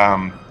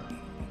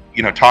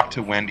 talked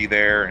to Wendy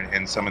there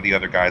and some of the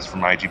other guys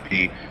from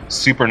IGP,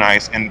 super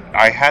nice, and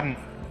I hadn't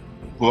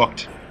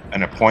booked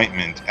an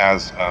appointment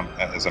as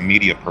a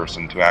media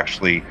person to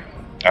actually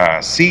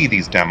see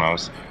these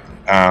demos.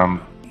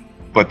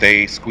 But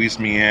they squeezed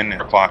me in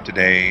at 4:00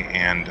 today,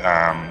 and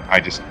I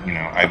just,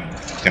 I'm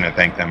going to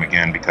thank them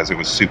again because it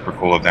was super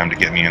cool of them to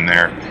get me in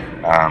there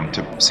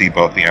to see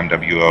both the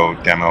MWO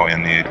demo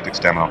and the Optics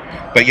demo.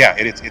 But yeah,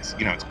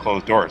 it's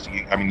closed doors.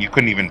 You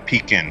couldn't even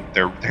peek in.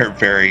 They're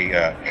very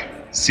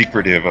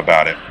secretive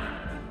about it,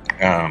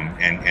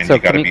 and so you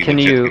got to be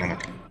legit.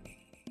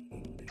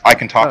 I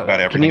can talk about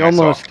everything. Can you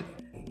almost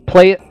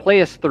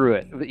play us through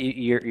it?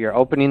 You're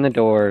opening the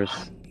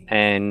doors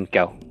and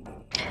go.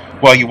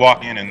 Well, you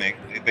walk in and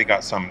they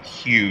got some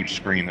huge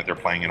screen that they're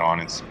playing it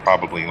on. It's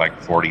probably like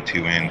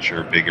 42-inch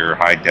or bigger,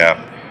 high def.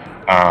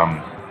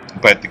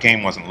 But the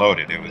game wasn't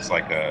loaded. It was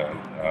like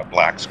a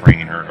black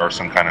screen or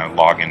some kind of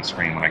login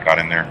screen when I got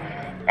in there.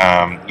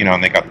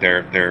 And they got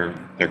their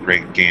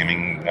great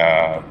gaming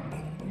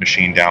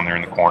machine down there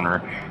in the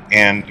corner.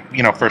 And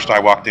first I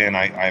walked in,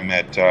 I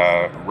met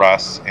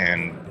Russ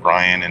and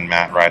Brian and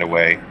Matt right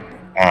away.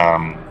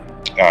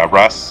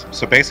 Russ.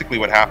 So basically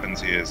what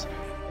happens is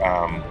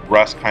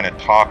Russ kind of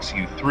talks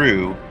you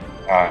through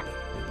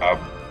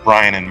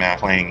Brian and Matt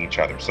playing each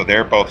other. So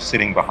they're both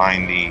sitting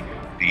behind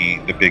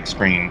the big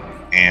screen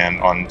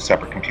and on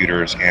separate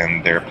computers,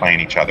 and they're playing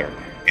each other.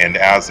 And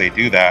as they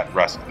do that,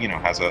 Russ,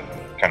 has a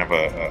kind of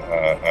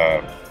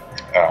a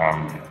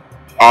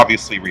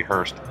obviously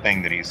rehearsed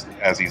thing that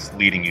he's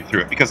leading you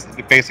through it, because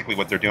basically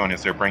what they're doing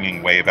is they're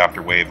bringing wave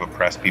after wave of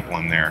press people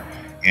in there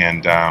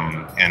and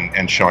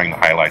showing the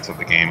highlights of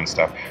the game and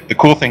stuff. The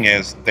cool thing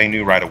is they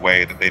knew right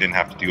away that they didn't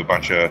have to do a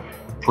bunch of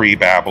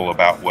pre-babble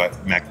about what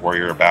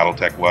MechWarrior or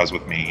BattleTech was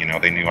with me.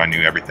 They knew I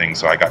knew everything,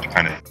 so I got to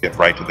kind of get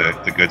right to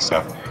the good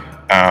stuff.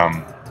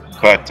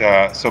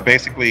 So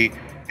basically,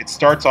 it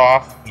starts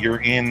off,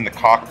 you're in the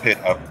cockpit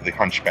of the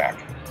Hunchback,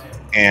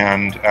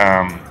 and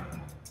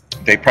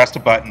they pressed a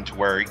button to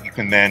where you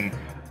can then,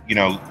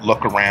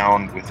 look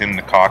around within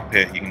the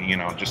cockpit. You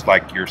can, just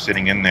like you're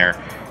sitting in there,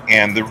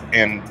 and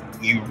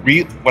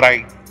what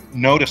I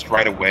noticed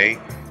right away,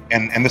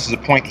 and this is a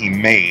point he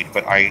made,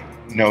 but I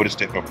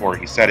noticed it before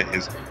he said it,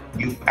 is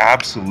you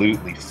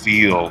absolutely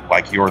feel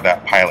like you're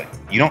that pilot.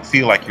 You don't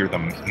feel like you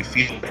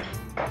feel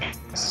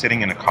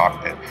sitting in a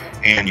cockpit,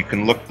 and you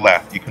can look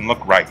left, you can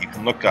look right, you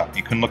can look up,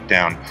 you can look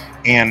down.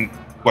 And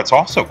what's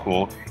also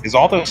cool is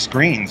all those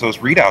screens, those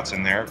readouts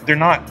in there, they're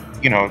not,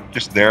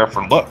 just there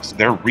for looks.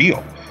 They're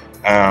real.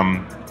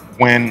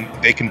 When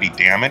they can be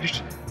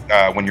damaged,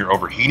 when you're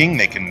overheating,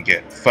 they can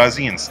get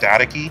fuzzy and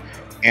staticky,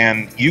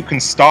 and you can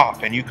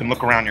stop and you can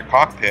look around your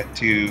cockpit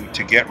to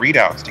get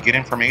readouts, to get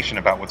information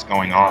about what's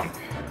going on.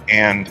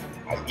 And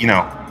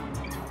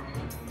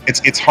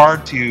it's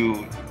hard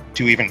to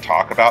even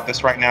talk about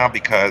this right now,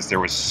 because there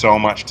was so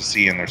much to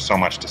see and there's so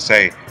much to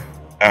say.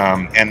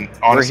 And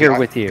honestly, we're here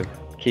with you.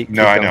 Keep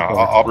I know.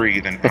 I'll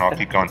breathe and I'll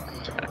keep going.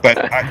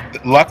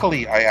 But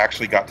luckily, I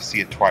actually got to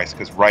see it twice,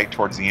 because right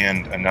towards the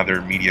end,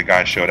 another media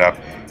guy showed up,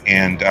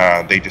 and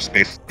they just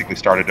basically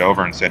started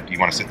over and said, "Do you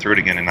want to sit through it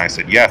again?" And I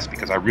said yes,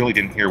 because I really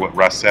didn't hear what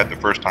Russ said the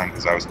first time,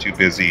 because I was too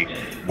busy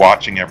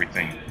watching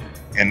everything.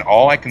 And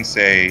all I can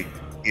say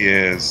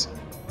is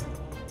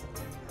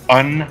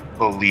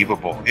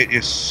unbelievable. It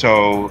is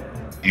so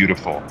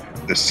beautiful.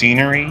 The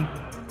scenery,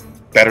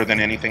 better than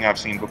anything I've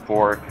seen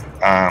before.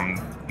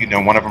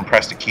 One of them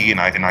pressed a key,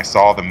 and I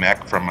saw the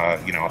mech from a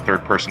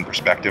third-person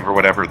perspective or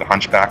whatever, the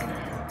Hunchback.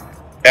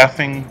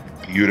 Effing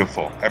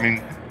beautiful. I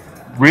mean,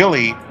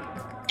 really,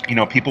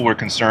 people were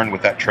concerned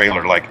with that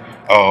trailer, like,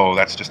 oh,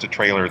 that's just a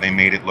trailer, they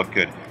made it look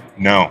good.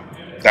 No,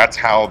 that's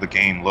how the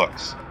game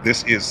looks.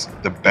 This is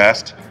the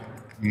best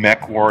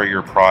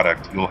MechWarrior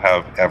product you'll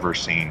have ever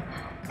seen.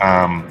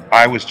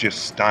 I was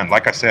just stunned.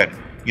 Like I said,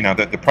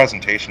 the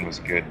presentation was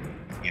good,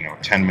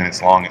 10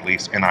 minutes long at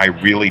least, and I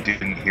really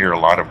didn't hear a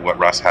lot of what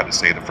Russ had to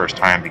say the first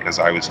time, because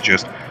I was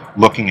just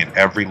looking at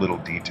every little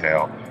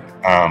detail.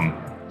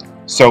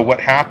 So what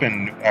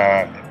happened,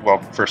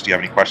 well, first, do you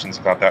have any questions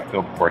about that,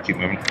 Phil, before I keep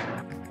moving?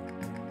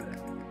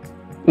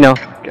 No.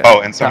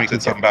 Oh, and somebody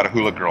said something about a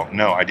hula girl.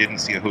 No, I didn't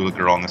see a hula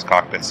girl in this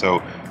cockpit, so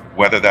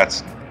whether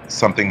that's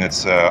something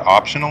that's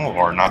optional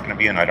or not going to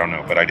be in, I don't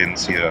know, but I didn't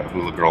see a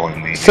hula girl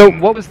in the... So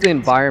what was the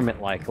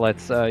environment like?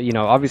 Let's,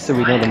 obviously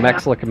we know the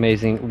mechs look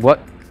amazing.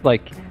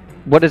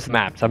 What is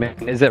maps? I mean,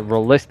 is it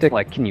realistic?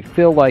 Like, can you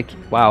feel like,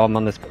 wow, I'm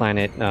on this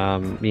planet,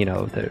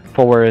 the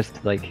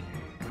forest, like,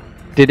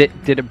 did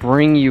it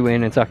bring you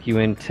in and suck you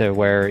into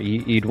where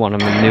you'd want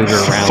to maneuver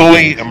around?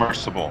 Fully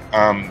immersible.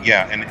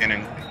 Yeah,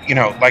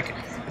 and like,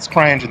 it's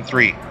CryEngine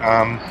 3.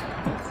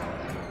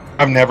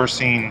 I've never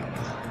seen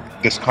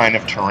this kind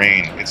of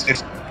terrain.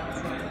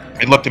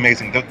 It looked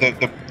amazing.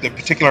 The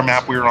particular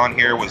map we were on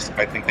here was,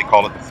 I think they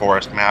called it the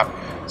forest map.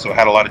 So it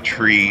had a lot of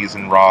trees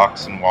and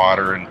rocks and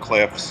water and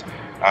cliffs.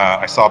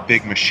 I saw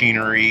big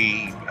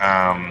machinery,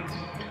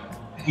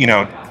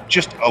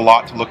 just a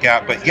lot to look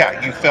at. But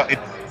yeah, you felt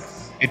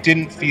it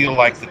didn't feel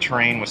like the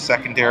terrain was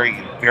secondary.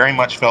 It very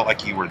much felt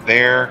like you were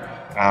there.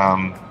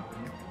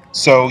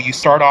 So you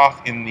start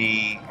off in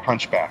the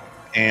Hunchback,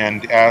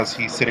 and as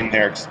he's sitting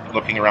there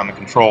looking around the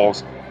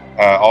controls,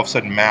 all of a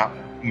sudden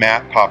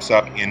Matt pops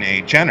up in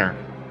a Jenner,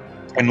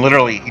 and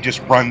literally he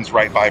just runs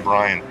right by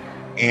Brian.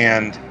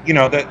 And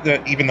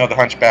even though the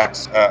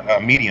Hunchback's a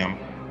medium,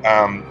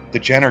 the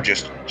Jenner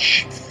just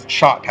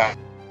shot past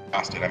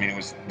it. I mean, it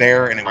was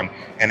there,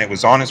 and it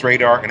was on his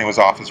radar, and it was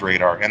off his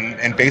radar.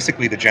 And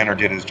basically, the Jenner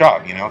did his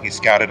job. He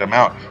scattered him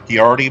out. He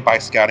already, by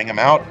scatting him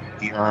out,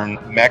 he earned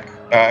mech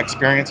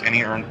experience, and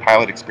he earned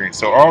pilot experience.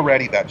 So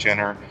already that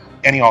Jenner,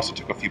 and he also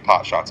took a few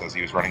pot shots as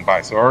he was running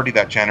by. So already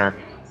that Jenner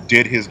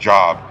did his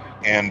job.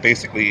 And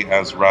basically,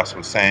 as Russ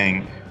was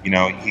saying,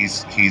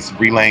 he's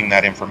relaying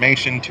that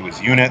information to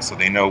his unit, so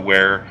they know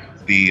where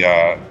the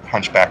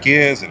Hunchback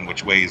is and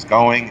which way he's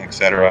going,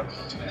 etc.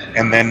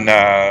 And then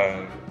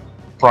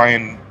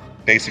Brian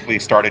basically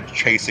started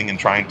chasing and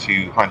trying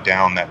to hunt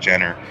down that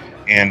Jenner.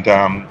 And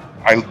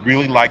I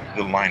really liked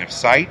the line of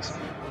sight.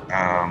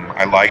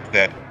 I liked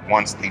that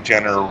once the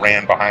Jenner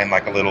ran behind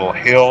like a little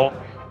hill,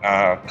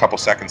 a couple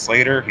seconds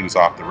later, he was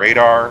off the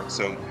radar.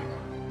 So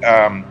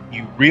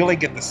you really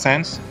get the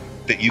sense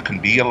that you can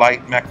be a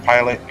light mech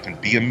pilot, you can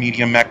be a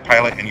medium mech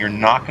pilot, and you're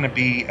not going to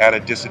be at a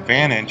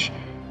disadvantage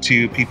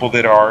to people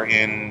that are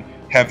in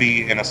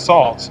heavy and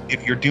assaults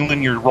if you're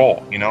doing your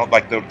role. You know,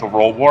 like the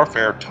role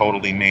warfare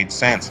totally made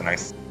sense, and I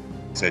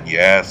said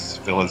yes,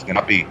 Phil is going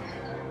to be,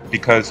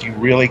 because you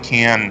really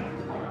can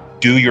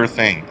do your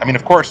thing. I mean,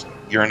 of course,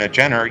 you're in a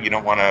Jenner, you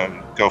don't want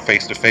to go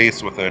face to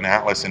face with an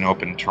Atlas in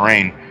open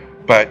terrain,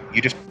 but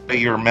you just play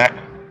your mech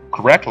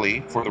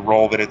correctly for the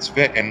role that it's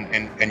fit,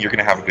 and you're going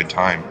to have a good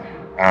time.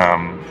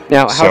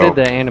 Now, how did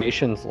the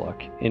animations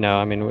look? You know,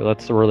 I mean,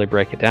 let's really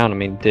break it down. I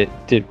mean,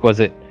 was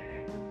it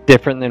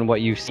different than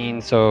what you've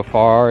seen so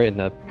far in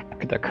the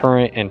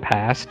current and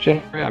past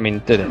Jenner? I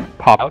mean, did it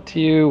pop out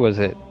to you? Was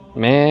it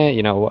meh?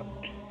 You know, what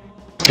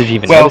did you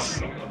even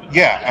notice?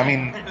 Yeah, I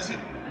mean,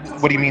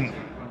 what do you mean?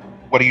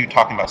 What are you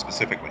talking about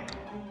specifically?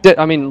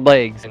 I mean,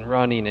 legs and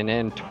running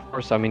and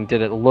torso. I mean,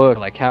 did it look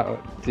like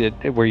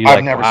were you?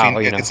 I've never seen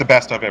it. It's the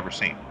best I've ever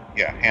seen.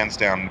 Yeah, hands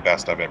down, the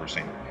best I've ever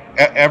seen.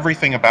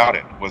 Everything about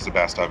it was the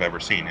best I've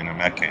ever seen in a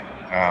mech game.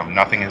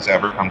 Nothing has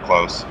ever come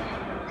close.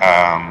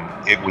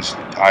 I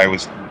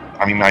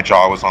mean, my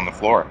jaw was on the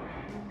floor.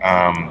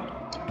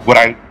 What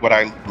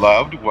I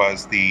loved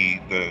was the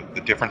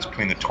difference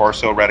between the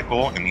torso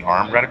reticle and the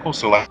arm reticle.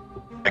 So like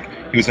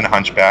he was in a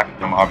hunchback,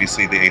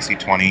 obviously the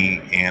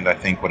AC-20, and I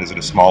think,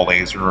 a small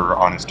laser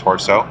on his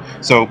torso.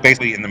 So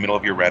basically, in the middle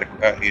of your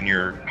in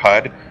your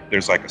HUD,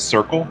 there's like a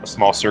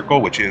small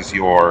circle, which is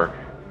your,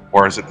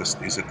 or is it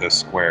the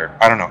square?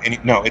 I don't know.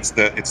 No, it's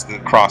the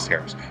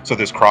crosshairs. So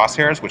there's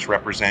crosshairs, which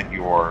represent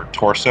your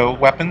torso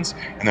weapons,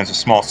 and there's a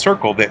small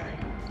circle that,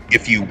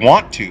 if you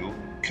want to,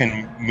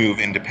 can move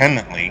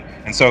independently.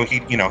 And so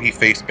he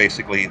faced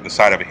basically the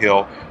side of a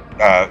hill,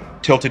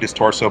 tilted his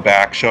torso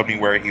back, showed me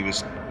where he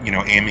was,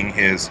 aiming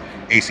his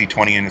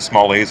AC-20 and his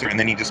small laser, and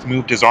then he just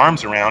moved his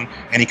arms around,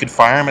 and he could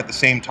fire them at the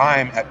same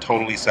time at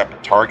totally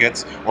separate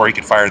targets, or he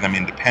could fire them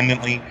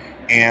independently,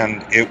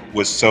 and it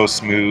was so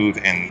smooth,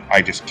 and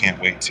I just can't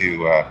wait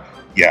to,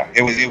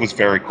 it was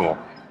very cool.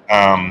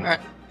 All right.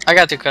 I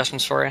got 2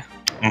 questions for you.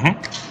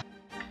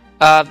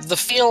 Mm-hmm. The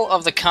feel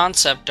of the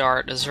concept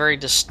art is very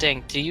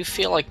distinct. Do you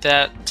feel like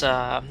that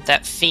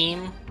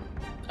theme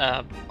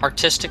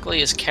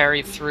artistically is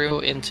carried through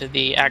into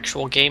the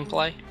actual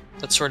gameplay?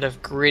 That sort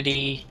of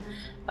gritty,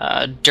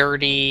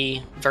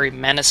 dirty, very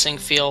menacing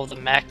feel of the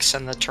mechs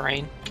and the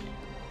terrain?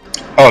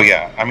 Oh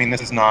yeah, I mean,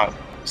 this is not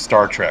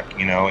Star Trek,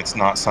 it's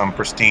not some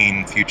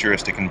pristine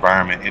futuristic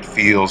environment. It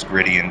feels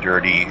gritty and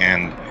dirty,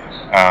 and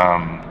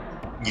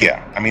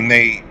I mean,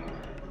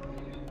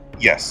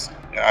 yes,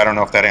 I don't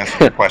know if that answers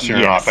your question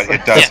or not, but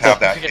it does have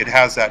that. It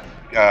has that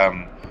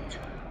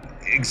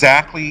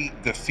exactly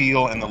the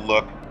feel and the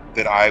look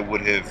that I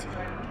would have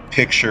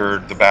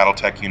pictured the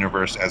BattleTech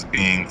universe as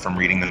being from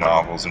reading the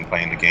novels and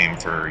playing the game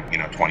for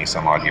 20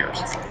 some odd years.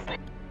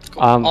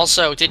 Cool.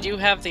 Also, did you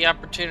have the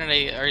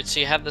opportunity,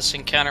 so you had this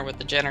encounter with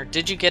the Jenner,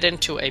 did you get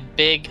into a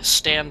big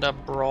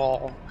stand-up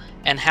brawl,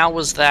 and how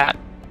was that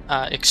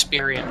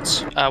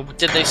experience?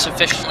 Did they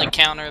sufficiently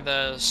counter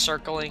the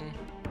circling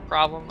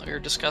problem that we were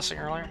discussing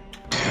earlier?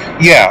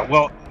 Yeah,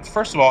 well,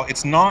 first of all,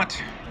 it's not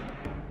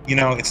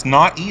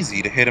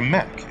easy to hit a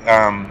mech.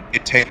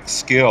 It takes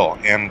skill,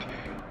 and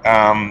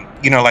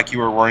like you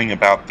were worrying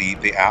about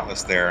the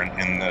Atlas there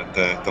and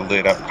the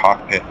lit up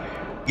cockpit.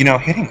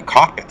 Hitting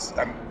cockpits.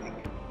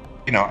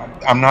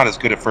 I'm not as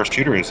good at first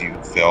shooter as you,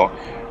 Phil,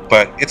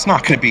 but it's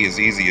not going to be as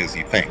easy as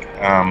you think,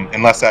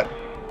 unless that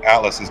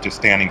Atlas is just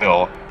standing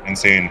still and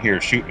saying, "Here,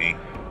 shoot me."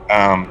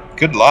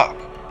 Good luck.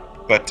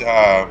 But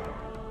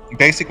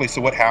basically,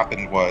 so what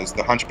happened was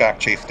the Hunchback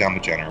chased down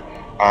the Jenner.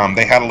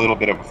 They had a little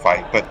bit of a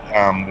fight, but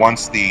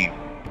once the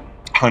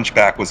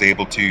Hunchback was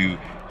able to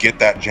get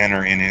that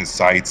Jenner in his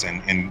sights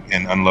and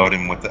unload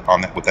him with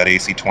that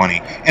AC-20,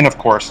 and of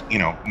course,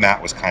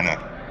 Matt was kind of,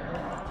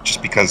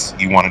 just because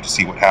you wanted to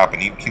see what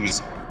happened, he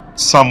was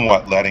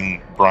somewhat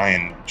letting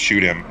Brian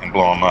shoot him and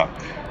blow him up.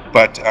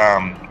 But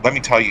let me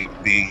tell you,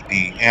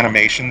 the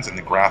animations and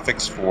the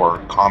graphics for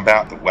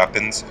combat, the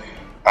weapons,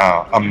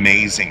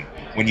 amazing.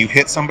 When you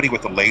hit somebody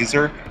with a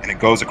laser and it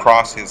goes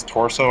across his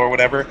torso or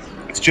whatever,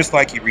 it's just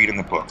like you read in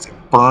the books. It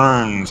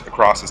burns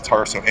across his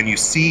torso, and you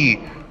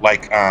see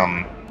like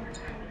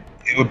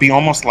it would be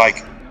almost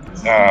like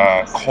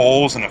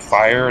coals in a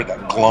fire,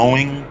 that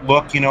glowing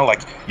look,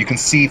 like you can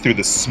see through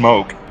the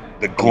smoke,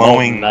 the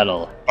glowing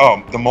metal.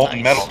 Oh, the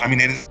molten metal. I mean,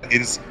 it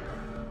is.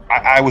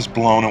 I was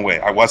blown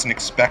away. I wasn't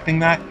expecting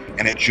that,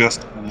 and it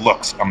just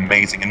looks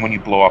amazing. And when you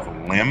blow off a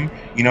limb,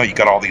 you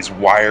got all these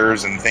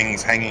wires and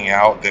things hanging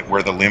out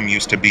where the limb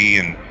used to be,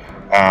 and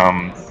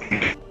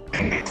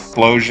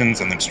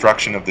explosions and the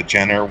destruction of the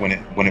Jenner when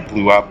it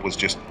blew up was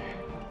just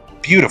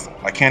beautiful.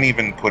 I can't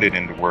even put it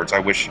into words. I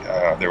wish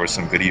there was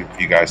some video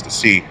for you guys to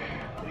see,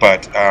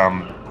 but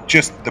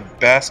just the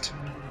best,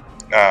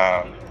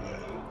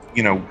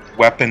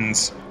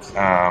 weapons,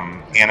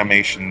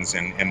 animations,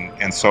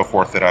 and so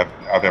forth that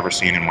I've ever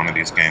seen in one of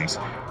these games.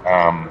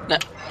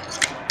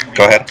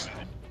 Go ahead.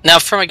 Now,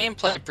 from a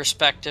gameplay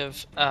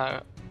perspective,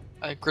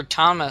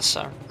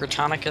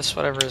 Gratonicus,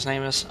 whatever his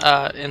name is,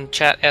 in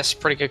chat asks a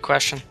pretty good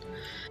question.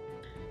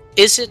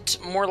 Is it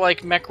more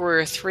like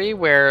MechWarrior 3,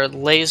 where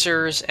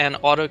lasers and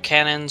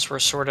autocannons were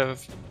sort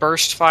of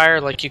burst fire,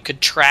 like you could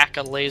track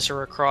a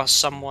laser across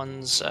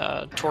someone's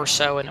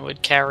torso and it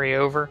would carry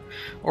over?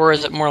 Or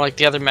is it more like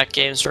the other mech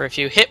games, where if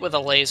you hit with a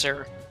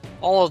laser,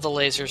 all of the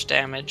laser's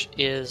damage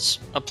is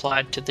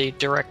applied to the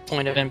direct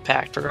point of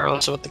impact,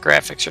 regardless of what the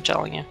graphics are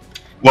telling you?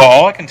 Well,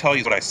 all I can tell you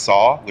is what I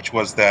saw, which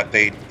was that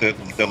the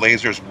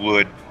lasers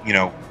would,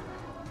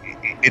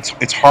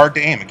 it's hard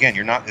to aim. Again,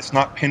 it's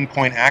not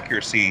pinpoint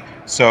accuracy.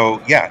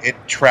 So yeah, it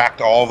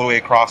tracked all the way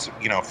across,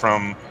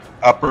 from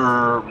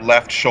upper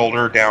left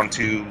shoulder down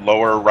to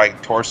lower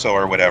right torso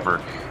or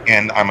whatever.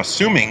 And I'm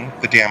assuming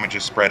the damage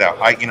is spread out.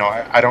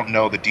 I don't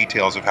know the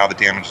details of how the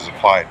damage is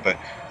applied, but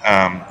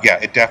yeah,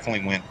 it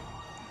definitely went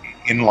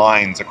in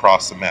lines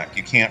across the mech.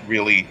 You can't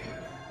really,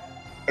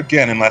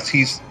 again, unless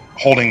he's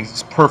holding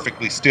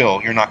perfectly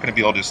still, you're not going to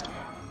be able to just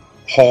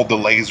hold the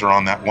laser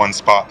on that one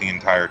spot the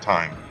entire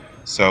time.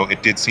 So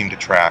it did seem to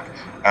track.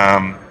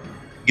 And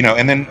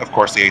then of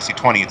course the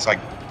AC-20, it's like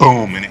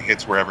boom, and it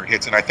hits wherever it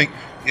hits. And I think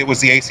it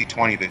was the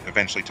AC-20 that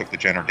eventually took the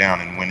Jenner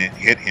down, and when it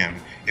hit him,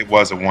 it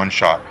was a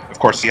one-shot. Of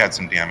course, he had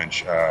some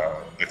damage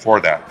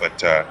before that, but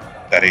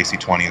that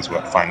AC-20 is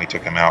what finally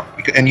took him out.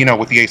 And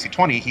with the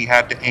AC-20, he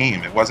had to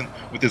aim. It wasn't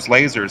with his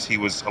lasers. He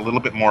was a little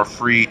bit more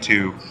free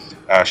to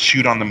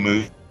shoot on the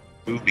move,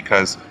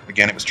 because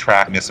again, it was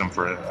track, miss him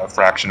for a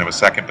fraction of a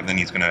second, but then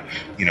he's going to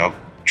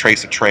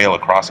trace a trail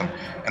across him.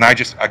 And I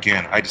just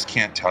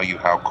can't tell you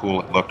how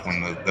cool it looked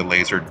when the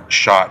laser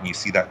shot and you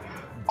see that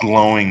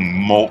glowing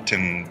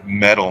molten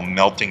metal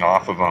melting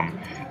off of him.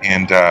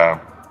 And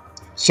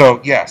so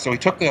he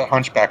took the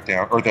Hunchback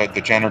down, or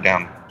the Jenner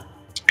down,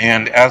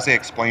 and as they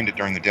explained it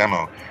during the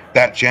demo,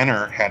 that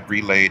Jenner had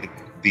relayed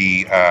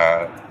the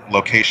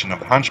location of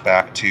the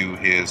Hunchback to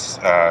his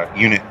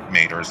unit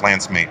mate, or his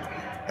lance mate.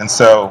 And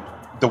so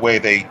the way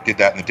they did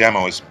that in the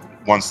demo is,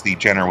 once the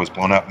Jenner was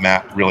blown up,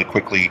 Matt really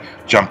quickly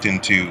jumped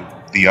into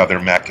the other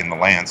mech in the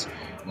Lance,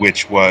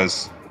 which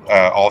was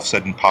all of a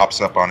sudden pops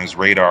up on his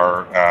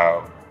radar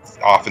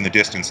off in the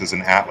distance as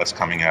an Atlas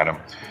coming at him.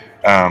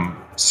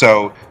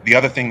 So the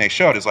other thing they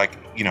showed is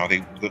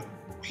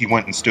he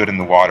went and stood in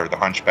the water, the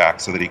Hunchback,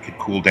 so that he could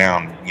cool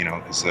down,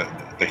 as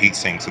the heat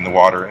sinks in the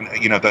water. And,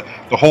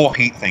 the whole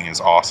heat thing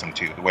is awesome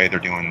too, the way they're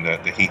doing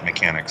the heat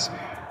mechanics.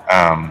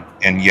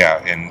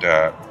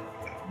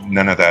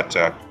 None of that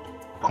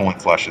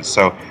coolant flushes.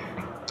 So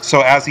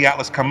as the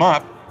Atlas came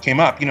up,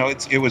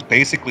 it was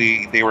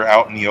basically, they were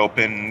out in the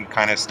open,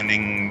 kind of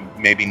standing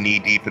maybe knee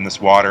deep in this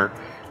water,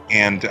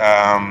 and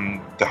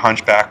the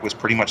Hunchback was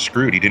pretty much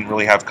screwed. He didn't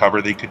really have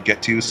cover that he could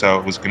get to, so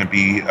it was going to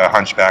be a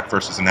Hunchback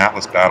versus an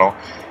Atlas battle.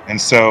 And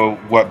so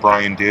what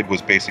Brian did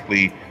was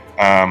basically,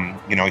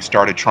 he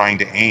started trying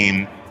to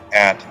aim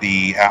at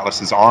the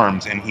Atlas's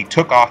arms, and he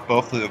took off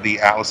both of the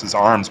Atlas's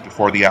arms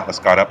before the Atlas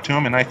got up to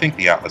him, and I think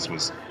the Atlas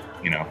was,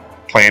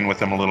 playing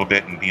with him a little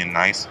bit and being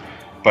nice.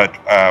 But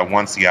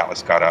once the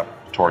Atlas got up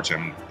towards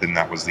him, then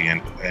that was the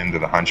end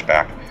of the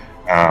Hunchback.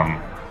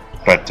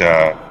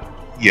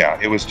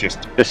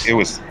 It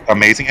was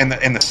amazing.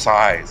 And the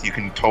size, you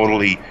can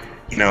totally,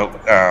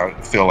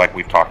 feel like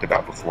we've talked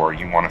about before.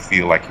 You want to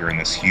feel like you're in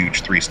this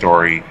huge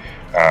 3-story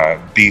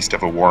beast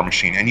of a war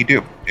machine, and you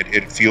do.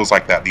 It feels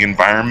like that. The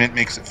environment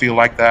makes it feel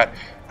like that.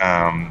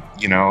 And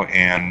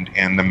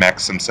the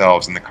mechs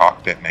themselves in the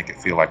cockpit make it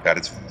feel like that.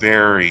 It's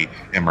very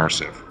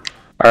immersive.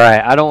 All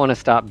right, I don't want to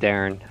stop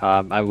Darren.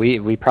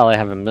 We probably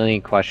have a million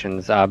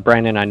questions.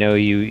 Brandon, I know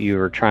you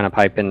were trying to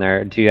pipe in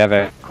there. Do you have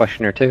a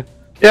question or two?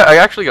 Yeah, I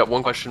actually got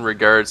one question in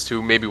regards to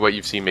maybe what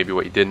you've seen, maybe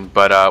what you didn't.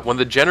 But when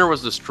the Jenner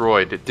was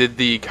destroyed, did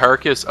the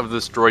carcass of the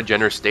destroyed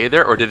Jenner stay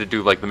there, or did it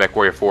do like the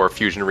MechWarrior 4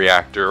 fusion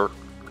reactor,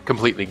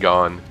 completely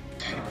gone?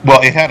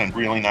 Well, it had a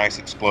really nice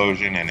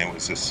explosion, and it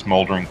was a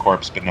smoldering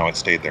corpse, but no, it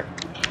stayed there.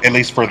 At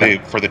least for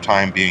the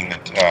time being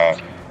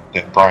that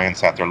Brian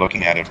sat there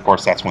looking at it. Of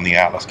course, that's when the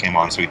Atlas came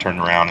on, so he turned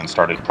around and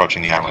started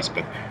approaching the Atlas,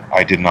 but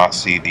I did not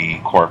see the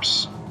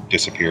corpse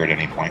disappear at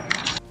any point.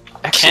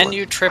 Excellent. Can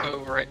you trip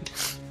over it?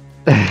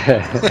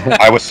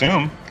 I would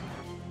assume.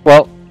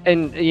 Well,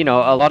 and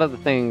a lot of the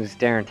things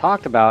Darren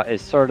talked about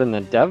is sort of in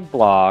the dev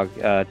blog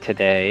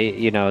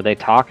today. They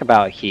talk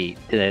about heat.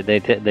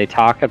 They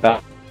talk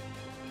about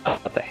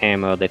the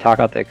ammo. They talk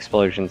about the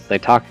explosions. They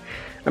talk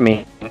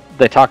about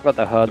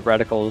the HUD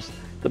reticles,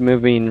 the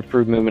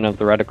free movement of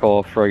the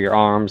reticle for your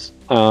arms.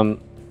 And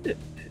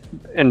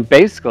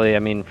basically,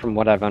 from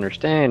what I've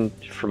understand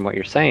from what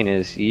you're saying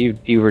is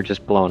you were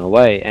just blown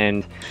away.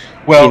 And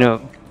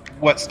what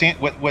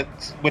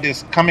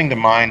is coming to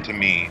mind to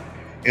me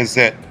is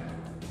that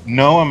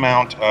no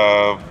amount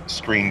of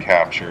screen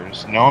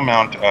captures, no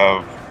amount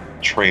of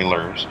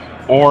trailers,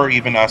 or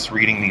even us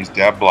reading these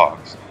dev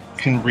blogs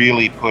can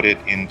really put it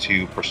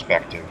into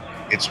perspective.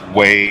 It's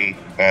way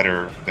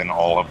better than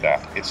all of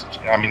that. And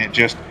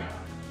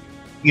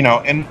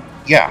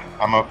yeah,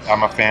 I'm a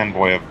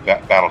fanboy of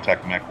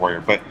BattleTech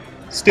MechWarrior, but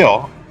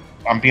still,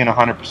 I'm being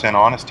 100%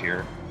 honest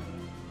here.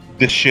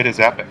 This shit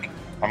is epic.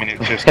 I mean,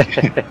 it just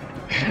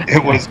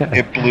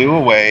it blew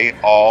away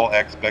all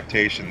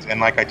expectations. And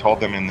like I told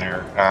them in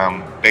there,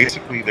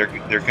 basically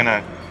they're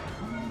gonna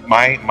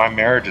my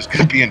marriage is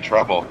gonna be in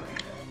trouble.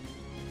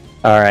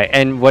 All right,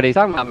 and what he's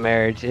talking about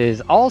marriage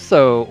is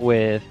also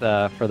with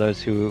for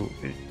those who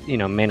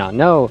may not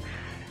know,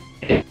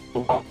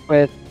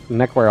 with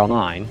MechWarrior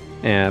Online.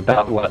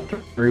 About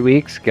 3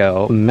 weeks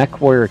ago,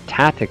 MechWarrior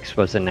Tactics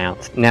was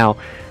announced. Now,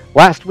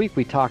 last week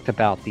we talked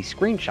about the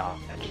screenshot.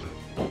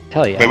 I'll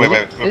tell you.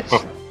 Wait.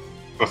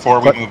 Before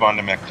we move on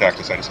to Mech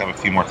Tactics, I just have a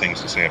few more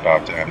things to say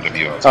about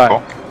MWO. Is that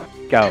cool?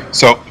 Go.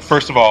 So,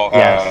 first of all,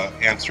 yes.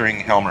 Answering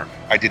Helmer,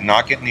 I did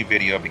not get any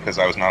video because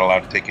I was not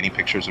allowed to take any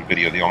pictures of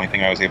video. The only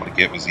thing I was able to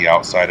get was the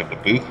outside of the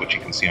booth, which you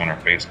can see on our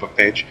Facebook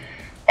page.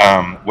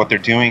 What they're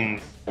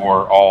doing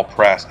for all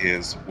press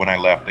is, when I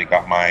left, they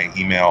got my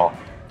email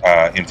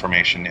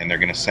information, and they're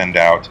going to send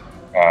out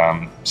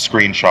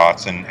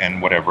screenshots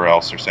and whatever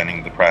else they're sending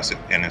to the press.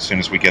 And as soon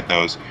as we get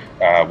those,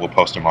 we'll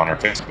post them on our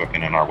Facebook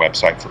and on our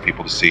website for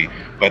people to see.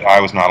 But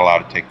I was not allowed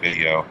to take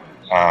video,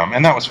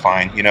 and that was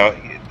fine.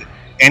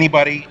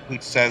 Anybody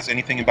who says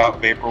anything about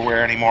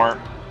vaporware anymore,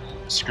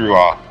 screw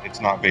off.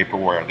 It's not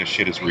vaporware. This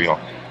shit is real.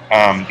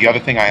 The other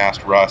thing I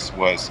asked Russ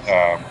was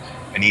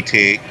an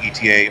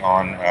ETA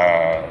on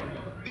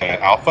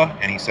the alpha,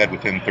 and he said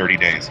within 30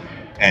 days,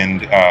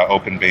 and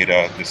open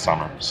beta this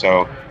summer.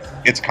 So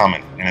it's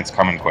coming, and it's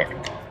coming quick.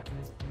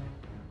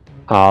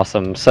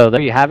 Awesome. So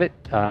there you have it,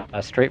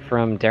 straight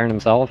from Darren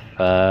himself.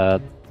 The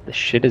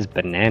shit is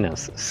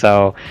bananas.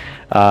 So,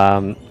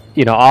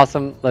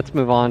 awesome. Let's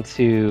move on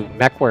to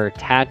MechWarrior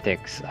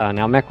Tactics.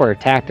 Now, MechWarrior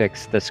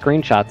Tactics, the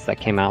screenshots that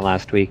came out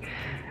last week,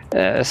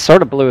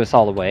 sort of blew us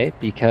all away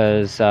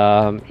because,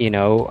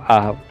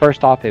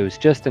 first off, it was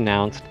just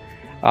announced,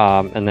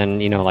 and then,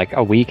 like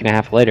a week and a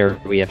half later,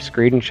 we have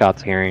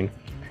screenshots hearing.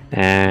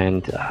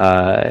 And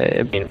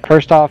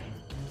first off,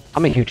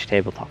 I'm a huge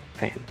tabletop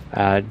fan.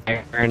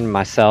 Darren,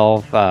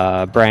 myself,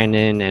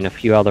 Brandon, and a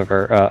few other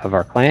of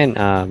our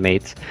clan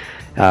mates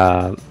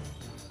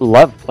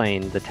love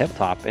playing the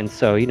tabletop. And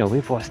so,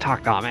 we've always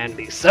talked, oh man, it'd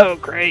be so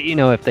great,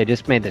 if they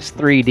just made this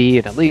 3D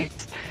and at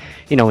least,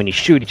 when you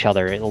shoot each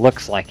other, it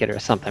looks like it or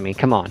something. I mean,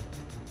 come on.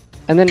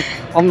 And then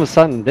all of a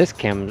sudden, this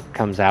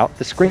comes out.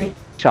 The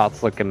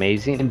screenshots look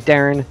amazing. And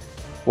Darren,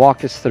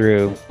 walk us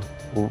through.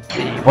 What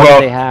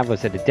did they have?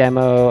 Was it a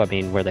demo? I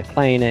mean, were they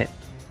playing it?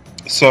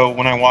 So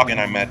when I walked in,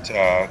 I met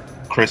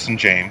Chris and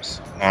James,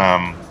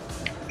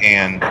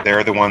 and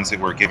they're the ones that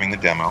were giving the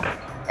demo.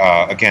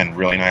 Again,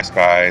 really nice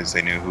guys.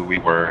 They knew who we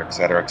were, et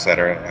cetera, et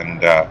cetera.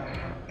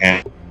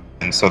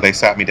 And so they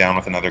sat me down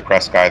with another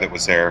Crest guy that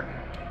was there.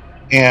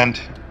 And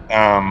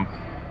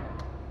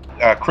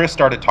Chris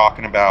started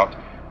talking about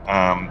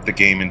the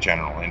game in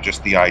general and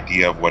just the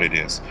idea of what it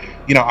is.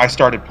 I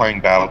started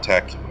playing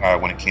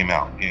BattleTech when it came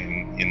out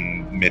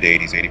in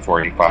mid-80s,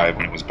 84, 85,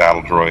 when it was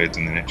Battle Droids,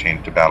 and then it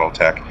changed to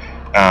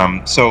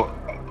BattleTech. So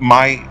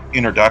my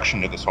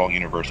introduction to this whole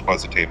universe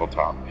was a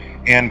tabletop.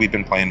 And we've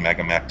been playing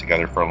Mega Mech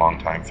together for a long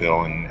time,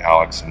 Phil and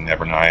Alex and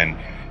Evernai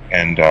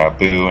and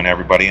Boo and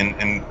everybody,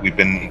 and we've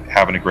been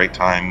having a great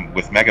time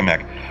with Mega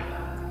Mech.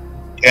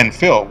 And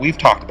Phil, we've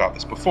talked about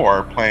this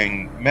before,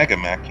 playing Mega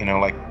Mech,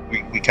 like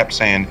we kept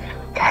saying,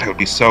 God, it would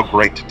be so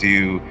great to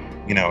do,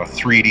 a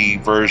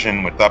 3D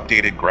version with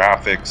updated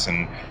graphics.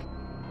 And,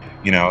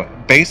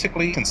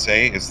 basically what I can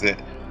say is that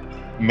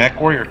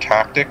MechWarrior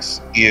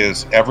Tactics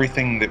is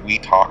everything that we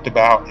talked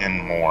about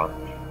and more.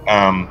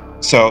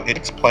 So it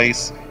takes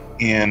place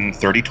in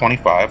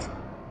 3025.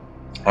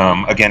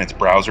 Again, it's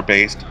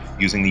browser-based,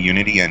 using the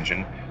Unity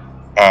engine.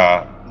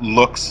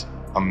 Looks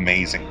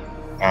amazing.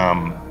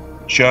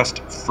 Just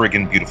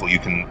friggin' beautiful. You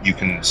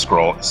can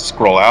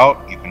scroll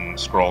out, you can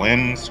scroll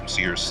in,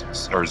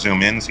 or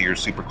zoom in, so you're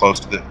super close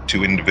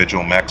to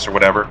individual mechs or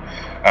whatever.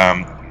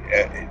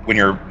 When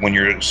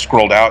you're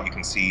scrolled out, you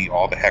can see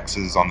all the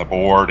hexes on the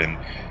board,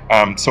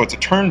 and so it's a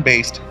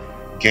turn-based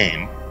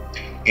game,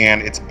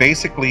 and it's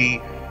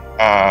basically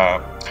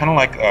kind of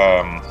like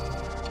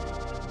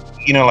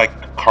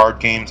like card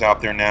games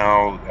out there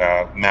now,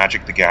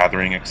 Magic the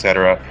Gathering,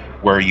 etc.,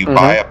 where you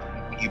buy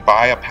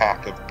a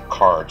pack of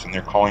cards, and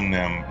they're calling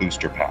them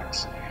booster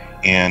packs,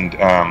 and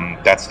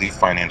that's the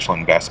financial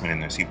investment in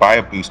this. You buy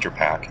a booster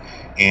pack,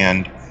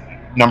 and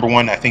number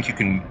one, I think you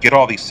can get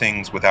all these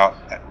things without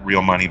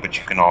real money, but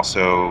you can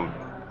also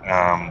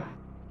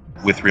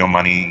with real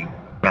money,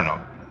 I don't know,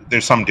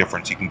 there's some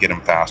difference. You can get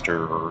them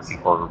faster or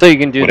so you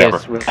can do whatever.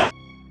 This with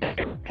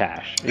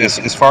cash,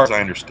 as far as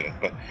I understood.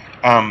 But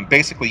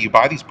basically you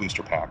buy these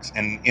booster packs,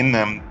 and in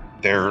them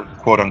they're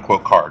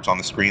quote-unquote cards. On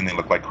the screen they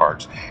look like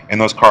cards, and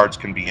those cards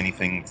can be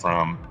anything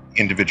from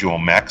individual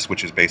mechs,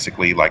 which is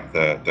basically like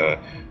the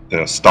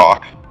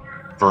stock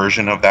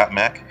version of that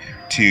mech,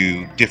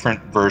 to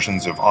different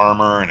versions of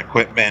armor and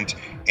equipment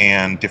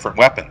and different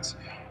weapons.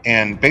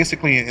 And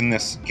basically in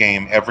this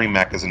game, every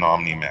mech is an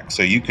omni mech,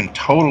 so you can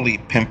totally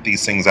pimp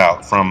these things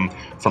out from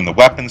the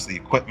weapons, the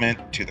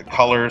equipment, to the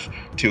colors,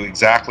 to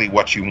exactly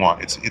what you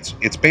want.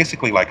 It's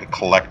basically like a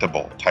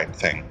collectible type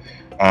thing.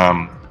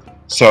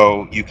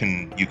 So you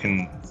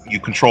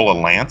control a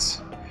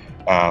lance,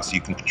 so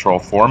you can control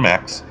 4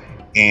 mechs,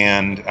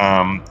 and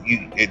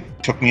it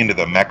took me into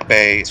the mech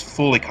bay. It's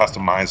fully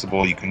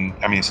customizable.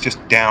 It's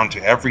just down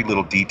to every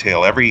little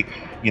detail,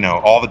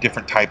 all the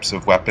different types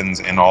of weapons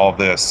and all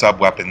the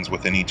sub weapons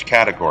within each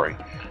category.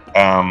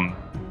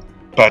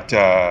 But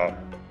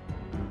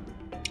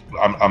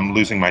I'm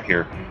losing my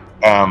here.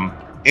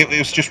 It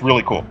was just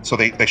really cool. So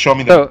they show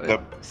me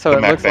the So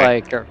it mech looks bay.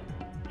 like,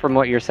 from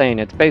what you're saying,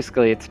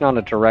 it's not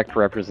a direct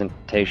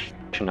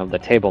representation of the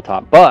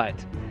tabletop, but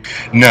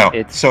No.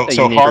 it's so a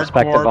unique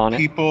perspective hardcore on it.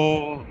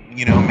 people,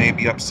 may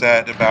be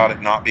upset about it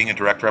not being a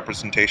direct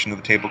representation of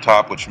the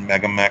tabletop, which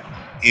Mega Mech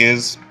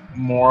is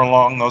more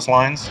along those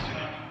lines.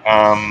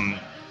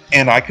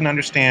 And I can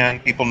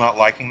understand people not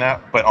liking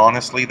that, but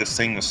honestly, this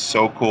thing is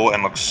so cool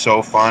and looks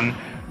so fun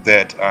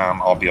that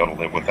I'll be able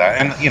to live with that.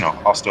 And,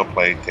 I'll still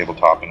play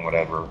tabletop and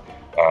whatever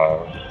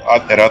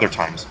at other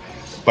times.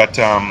 But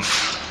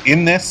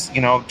in this,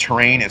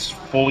 terrain is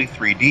fully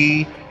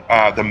 3D.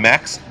 The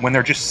mechs, when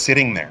they're just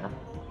sitting there,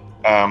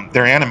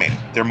 they're animated.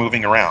 They're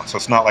moving around. So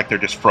it's not like they're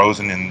just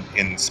frozen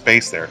in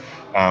space there.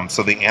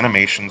 So the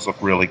animations look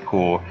really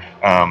cool.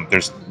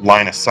 There's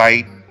line of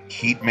sight,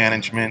 heat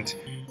management.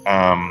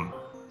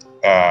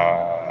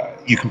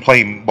 You can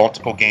play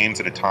multiple games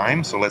at a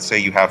time. So let's say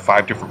you have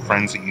 5 different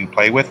friends that you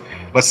play with.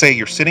 Let's say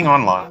you're sitting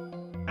online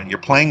and you're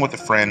playing with a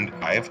friend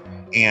live,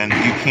 and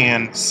you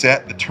can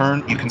set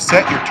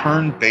your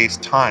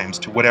turn-based times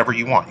to whatever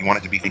you want. You want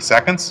it to be 3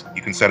 seconds?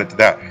 You can set it to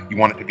that. You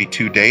want it to be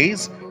 2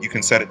 days? You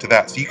can set it to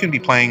that. So you can be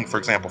playing, for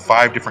example,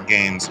 5 different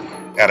games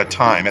at a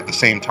time, at the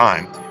same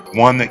time.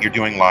 One that you're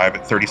doing live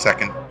at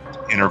 30-second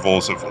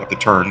intervals of the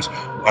turns,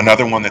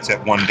 another one that's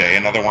at 1 day,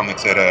 another one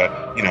that's at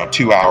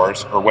 2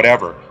 hours or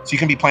whatever. So you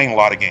can be playing a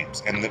lot of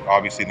games, and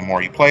obviously the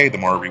more you play, the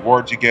more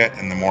rewards you get,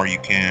 and the more you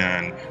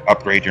can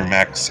upgrade your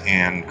mechs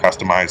and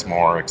customize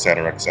more,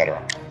 etc.,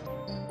 etc.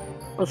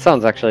 Well, it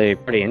sounds actually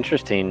pretty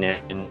interesting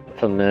and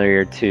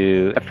familiar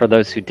for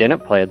those who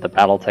didn't play the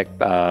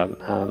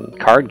BattleTech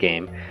card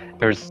game.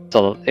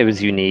 It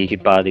was unique.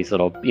 You'd buy these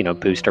little,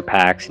 booster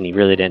packs, and you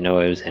really didn't know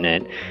what was in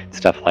it,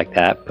 stuff like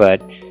that.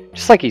 But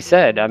just like you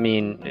said,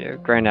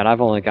 granted, I've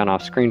only gone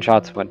off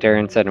screenshots of what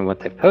Darren said and what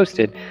they've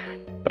posted,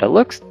 but it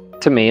looks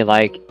to me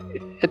like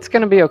it's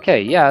going to be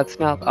okay. Yeah, it's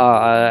not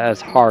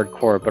as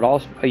hardcore, but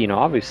also,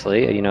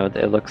 obviously,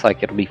 it looks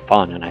like it'll be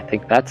fun, and I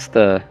think that's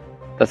the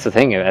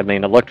thing.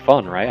 It looked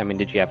fun, right?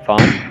 Did you have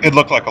fun? It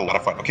looked like a lot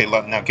of fun. Okay,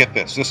 now get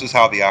this. This is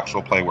how the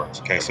actual play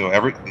works. Okay, so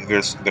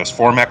there's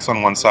 4 mechs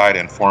on one side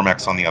and 4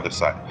 mechs on the other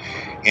side,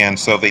 and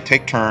so they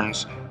take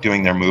turns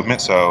doing their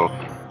movement. So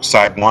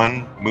side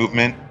 1,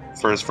 movement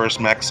for his first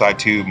mech, side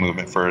 2,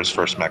 movement for his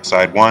first mech,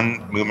 side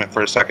 1, movement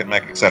for his second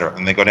mech, etc.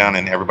 And they go down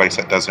and everybody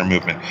does their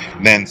movement.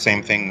 And then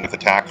same thing with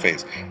attack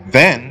phase.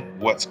 Then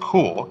what's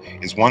cool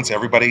is once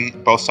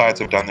both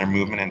sides have done their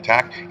movement and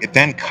attack, it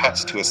then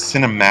cuts to a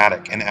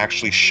cinematic and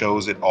actually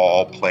shows it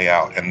all play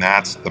out. And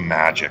that's the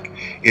magic.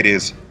 It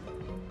is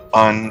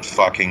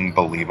unfucking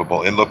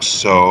believable. It looks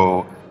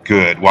so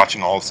good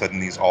watching all of a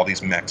sudden all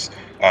these mechs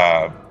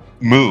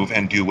move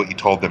and do what you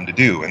told them to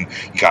do, and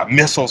you got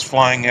missiles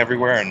flying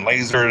everywhere and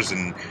lasers,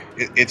 and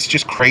it's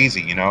just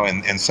crazy,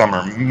 and some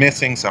are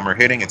missing, some are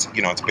hitting. It's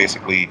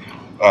basically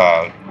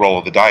roll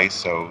of the dice,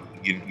 so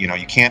you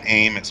can't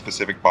aim at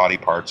specific body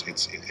parts.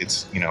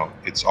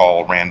 It's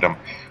all random,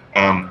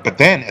 but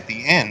then at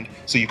the end,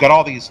 so you've got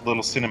all these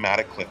little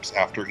cinematic clips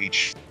after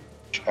each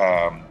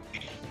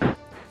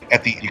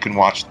you can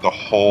watch the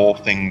whole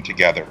thing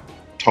together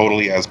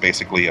totally as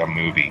basically a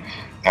movie.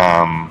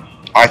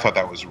 I thought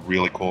that was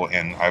really cool,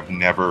 and I've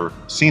never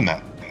seen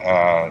that.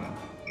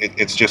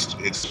 It's just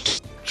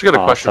got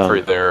a question for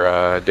you there,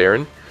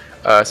 Darren.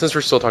 Since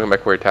we're still talking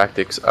about Warrior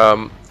Tactics,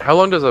 how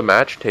long does a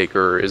match take,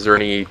 or is there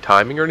any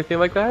timing or anything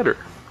like that? Or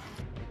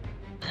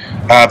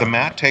the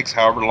match takes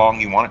however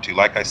long you want it to.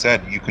 Like I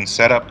said, you can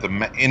set up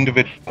the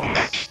individual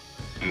match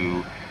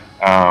to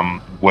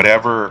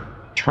whatever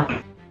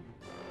turn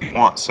you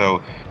want.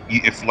 So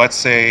if, let's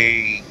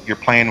say, you're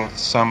playing with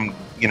some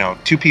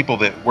 2 people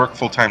that work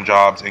full-time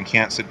jobs and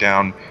can't sit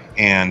down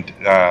and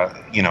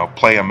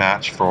play a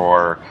match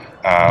for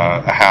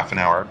a half an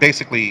hour.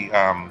 Basically,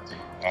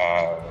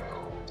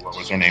 what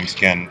was their names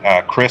again?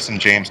 Chris and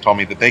James told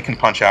me that they can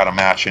punch out a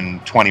match in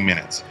 20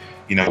 minutes,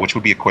 which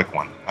would be a quick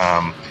one.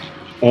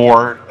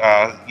 Or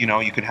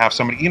you could have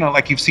somebody,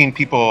 like you've seen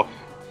people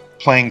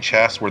playing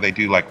chess where they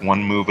do like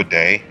 1 move a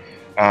day.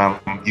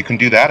 You can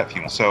do that if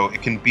you want. So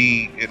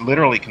it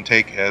literally can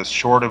take as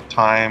short of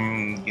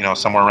time,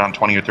 somewhere around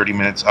 20 or 30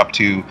 minutes, up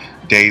to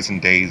days and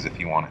days if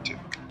you want it to.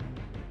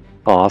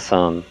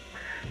 Awesome.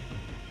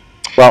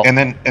 Well, and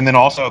then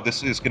also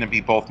this is going to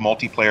be both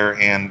multiplayer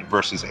and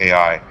versus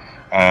AI.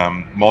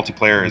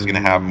 Multiplayer is going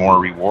to have more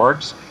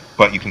rewards,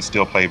 but you can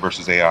still play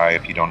versus AI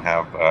if you don't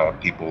have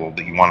people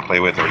that you want to play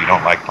with, or you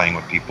don't like playing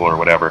with people or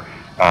whatever.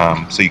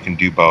 So you can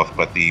do both,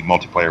 but the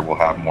multiplayer will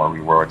have more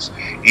rewards.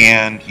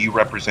 And you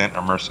represent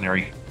a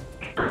mercenary,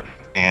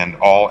 and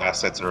all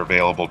assets are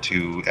available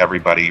to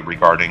everybody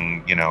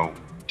regarding,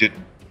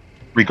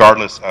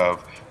 regardless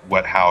of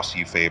what house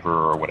you favor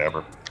or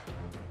whatever.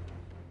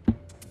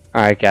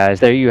 All right, guys,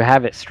 there you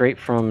have it, straight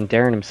from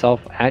Darren himself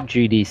at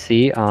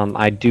GDC.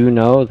 I do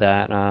know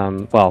that,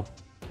 well,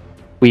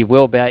 we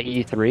will be at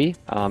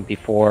E3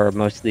 before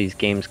most of these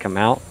games come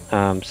out,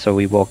 so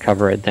we will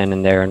cover it then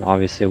and there, and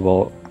obviously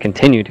we'll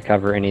continue to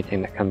cover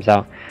anything that comes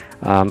out.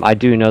 I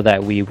do know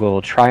that we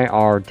will try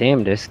our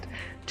damnedest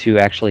to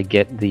actually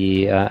get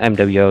the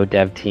MWO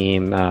dev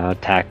team,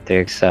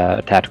 tactics,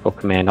 tactical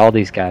command, all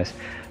these guys.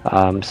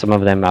 Some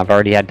of them I've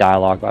already had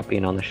dialogue about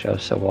being on the show,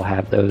 so we'll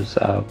have those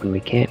when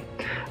we can.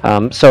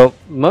 So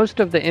most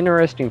of the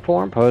interesting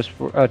forum posts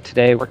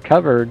today were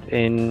covered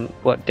in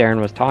what Darren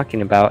was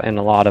talking about, and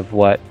a lot of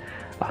what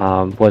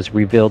was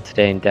revealed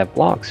today in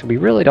DevBlog. So we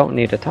really don't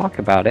need to talk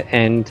about it.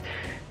 And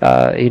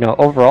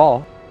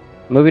overall,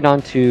 moving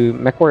on to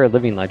MechWarrior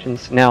Living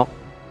Legends. Now,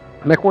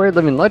 MechWarrior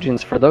Living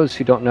Legends, for those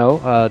who don't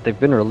know, they've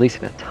been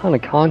releasing a ton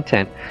of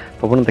content,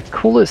 but one of the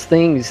coolest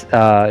things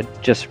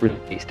just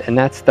released, and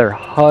that's their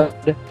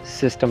HUD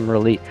system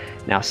release.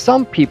 Now,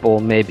 some people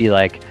may be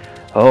like,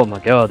 oh my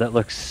god, that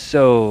looks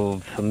so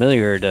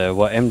familiar to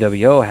what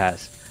MWO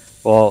has.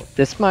 Well,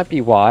 this might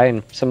be why,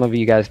 and some of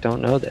you guys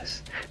don't know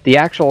this. The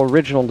actual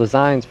original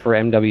designs for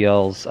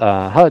MWL's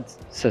HUD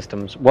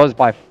systems was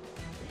by...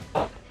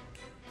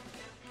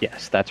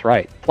 Yes, that's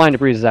right. Flying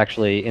Debris is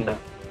actually in the...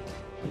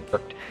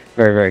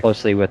 very, very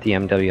closely with the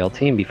MWL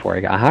team before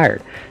he got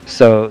hired.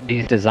 So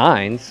these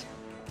designs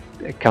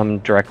come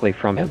directly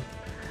from him.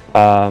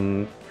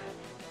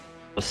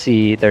 You'll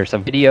see there's a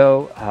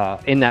video.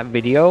 In that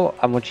video,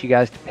 I want you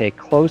guys to pay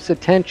close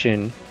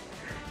attention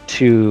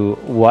to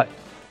what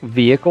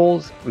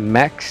vehicles,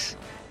 mechs,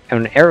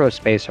 and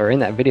aerospace are in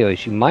that video.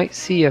 As you might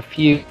see a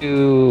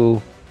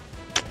few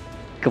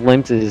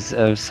glimpses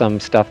of some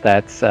stuff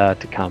that's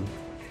to come.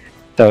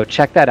 So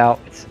check that out.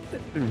 It's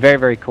very,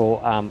 very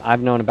cool.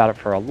 I've known about it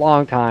for a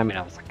long time, and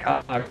I was like,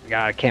 oh my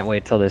god, I can't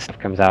wait till this stuff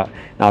comes out.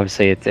 And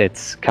obviously,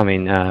 it's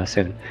coming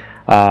soon.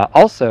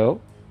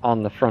 Also,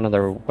 on the front of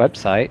their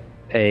website,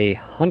 a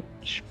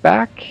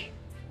hunchback.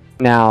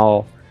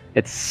 Now,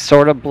 it's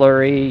sort of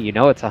blurry. You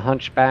know it's a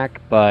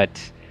hunchback, but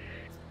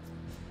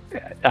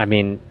I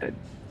mean,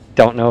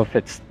 don't know if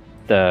it's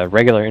the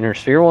regular inner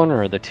sphere one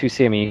or the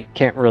 2CM. You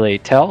can't really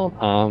tell.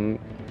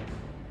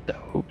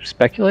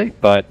 Speculate,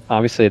 but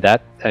obviously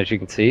that, as you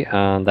can see,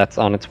 that's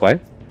on its way.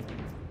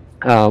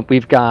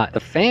 We've got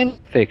the fan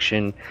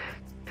fiction.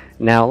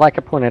 Now, like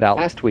I pointed out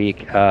last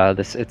week,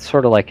 it's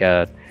sort of like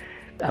a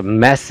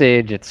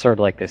message. It's sort of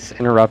like this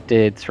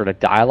interrupted sort of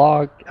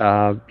dialogue.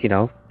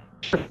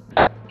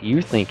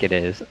 You think it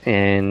is,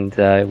 and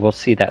we'll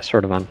see that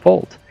sort of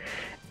unfold.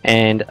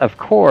 And of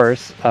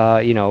course,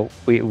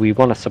 we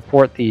want to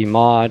support the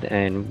mod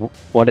and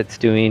what it's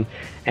doing.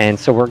 And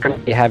so we're going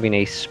to be having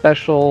a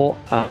special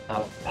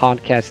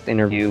podcast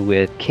interview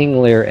with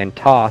King Lear and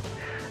Toth,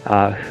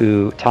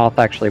 who Toth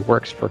actually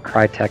works for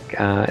Crytek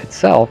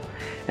itself.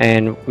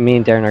 And me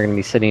and Darren are going to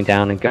be sitting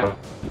down and go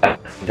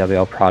back to the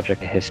WL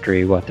project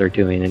history, what they're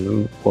doing,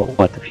 and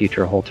what the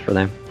future holds for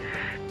them.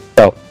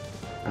 So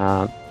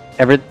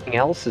everything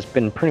else has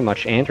been pretty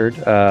much answered,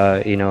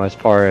 as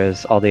far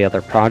as all the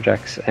other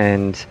projects.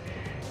 And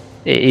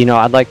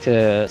I'd like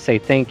to say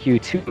thank you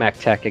to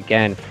MechTech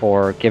again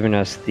for giving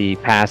us the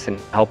pass and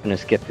helping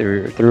us get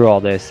through all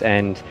this.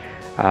 And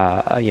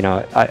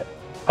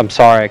I'm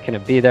sorry I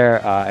couldn't be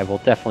there. I will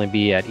definitely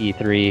be at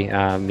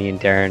E3. Me and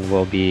Darren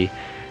will be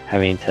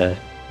having to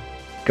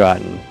go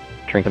out and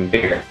drink some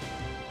beer.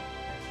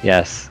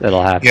 Yes,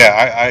 it'll happen.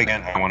 Yeah,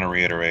 I want to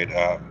reiterate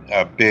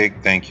a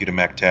big thank you to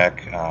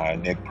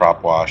MechTech, Nick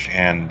Propwash,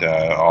 and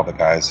all the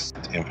guys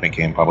at Infinite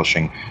Game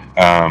Publishing.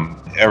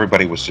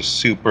 Everybody was just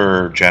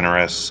super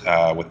generous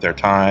with their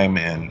time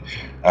and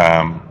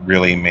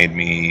really made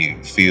me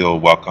feel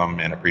welcome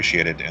and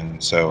appreciated,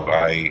 and so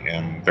I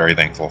am very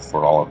thankful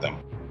for all of them.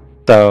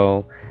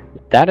 So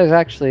that is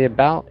actually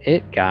about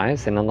it,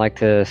 guys, and I'd like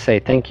to say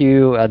thank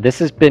you. This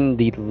has been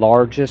the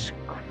largest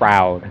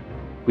crowd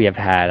we have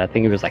had. I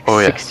think it was like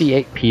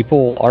 68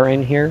 people are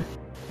in here.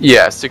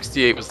 Yeah,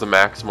 68 was the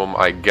maximum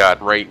I got.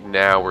 Right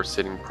now we're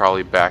sitting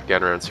probably back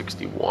down around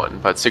 61,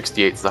 but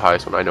 68 is the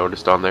highest one I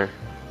noticed on there.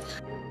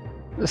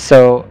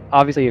 So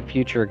obviously in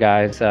future,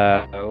 guys,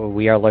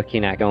 we are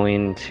looking at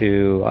going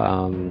to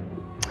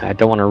I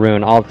don't want to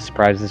ruin all the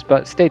surprises,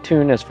 but stay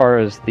tuned as far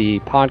as the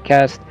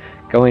podcast,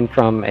 going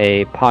from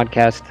a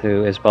podcast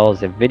to as well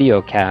as a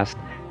video cast,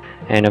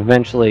 and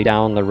eventually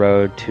down the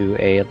road to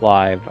a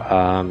live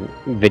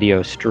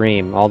video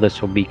stream. All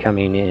this will be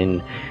coming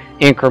in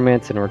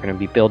increments, and we're going to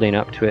be building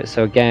up to it.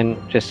 So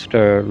again, just to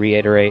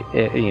reiterate,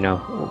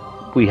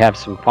 we have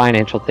some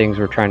financial things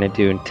we're trying to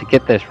do to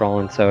get this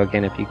rolling. So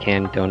again, if you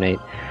can donate,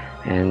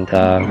 and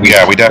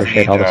we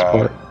definitely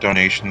need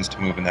donations to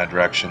move in that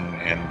direction,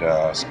 and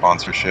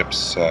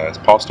sponsorships. Is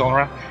Paul still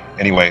around?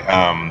 Anyway,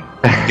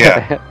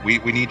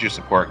 we need your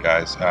support,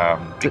 guys,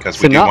 because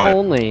so we do not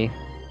only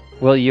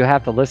will you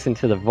have to listen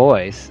to the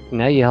voice,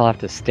 now you'll have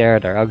to stare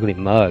at our ugly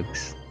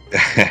mugs.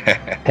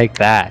 Take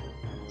that.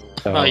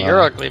 So,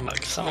 your ugly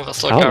mug. Some of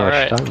us look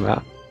alright.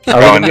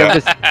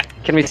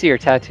 Can we see your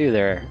tattoo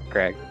there,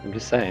 Greg? I'm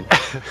just saying.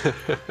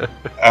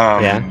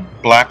 Yeah.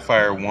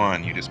 Blackfire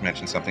 1, you just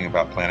mentioned something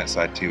about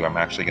PlanetSide 2. I'm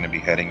actually going to be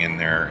heading in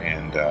there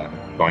and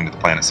going to the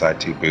PlanetSide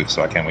 2 booth,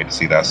 so I can't wait to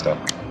see that stuff.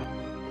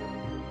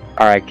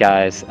 All right,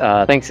 guys.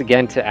 Thanks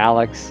again to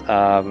Alex.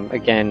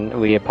 Again,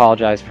 we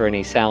apologize for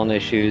any sound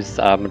issues.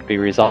 Going to be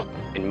resolved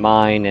in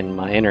mine and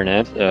my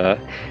internet,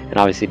 and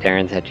obviously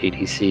Darren's at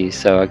GTC.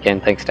 So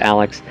again, thanks to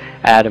Alex,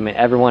 Adam, and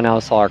everyone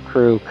else, all our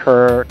crew.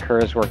 Kerr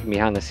is working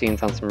behind the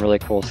scenes on some really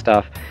cool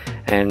stuff,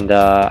 and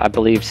I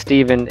believe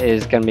Steven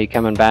is going to be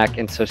coming back.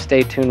 And so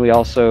stay tuned. We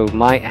also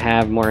might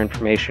have more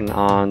information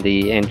on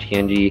the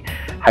NGNG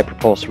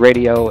Hyperpulse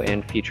radio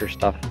and future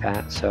stuff like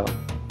that. So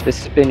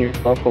this has been your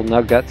local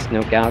No Guts,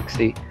 No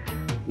Galaxy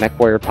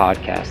MechWarrior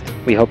podcast.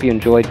 We hope you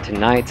enjoyed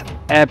tonight's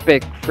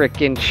epic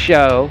freaking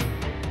show.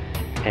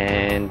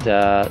 And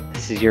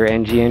this is your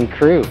NGN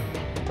crew.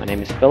 My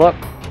name is Philip.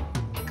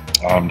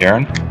 I'm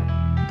Darren.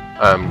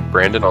 I'm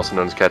Brandon, also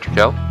known as Catcher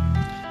Cal.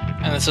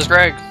 And this is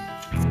Greg.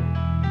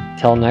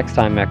 Till next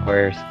time,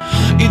 MechWarriors.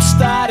 It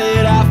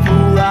started off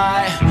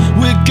alright.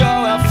 We'd go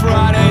out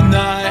Friday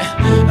night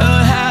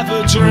and have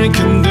a drink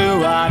and do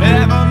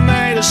whatever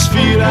made us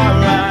feel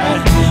alright.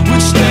 We'd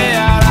stay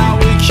out all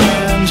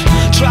weekend,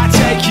 try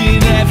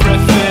taking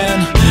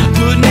everything,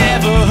 but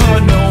never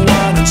hurt no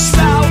one. And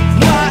so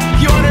what?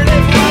 You wanna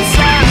live one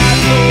side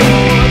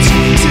thoughts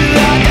till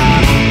I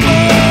got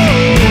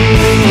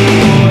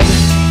bored.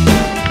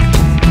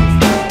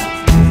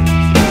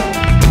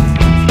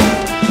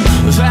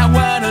 That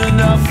weren't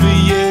enough for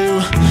you.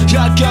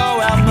 You'd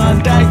go out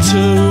Monday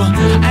too,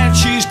 and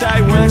Tuesday,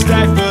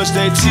 Wednesday,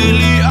 Thursday, till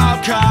you all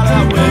caught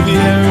up with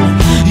you.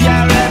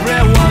 Yeah,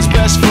 everyone's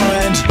best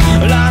friend,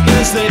 long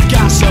as they've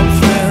got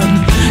something.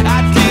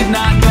 I did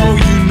not know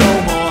you no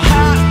more.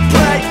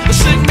 Heartbreak, the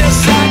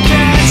sickness I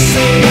can't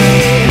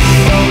see.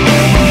 Oh, no,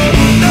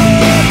 no, no,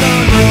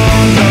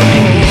 no.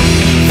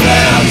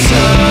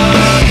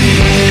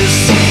 Feltonies,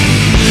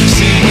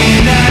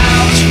 singing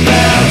out,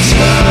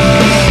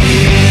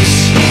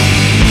 Feltonies,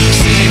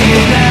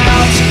 singing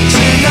out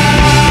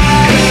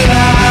tonight. The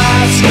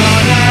lights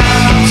gone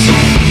out.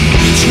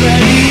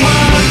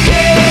 21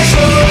 years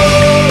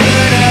old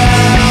and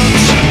out.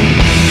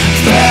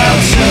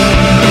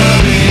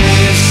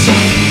 Feltonies,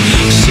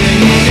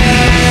 singing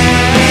out.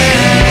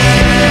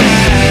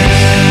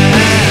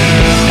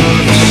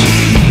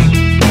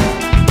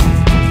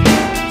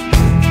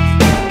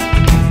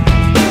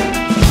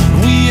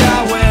 We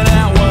all went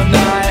out one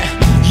night.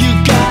 You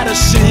got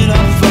us in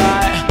a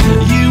fight.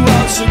 You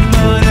owed some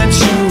money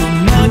to a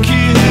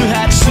monkey who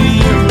had seen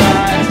you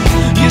right.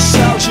 You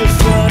sold your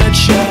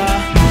furniture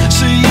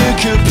so you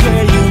could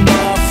pay him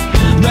off.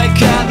 They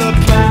got the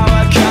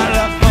power, cut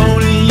up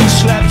only you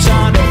slept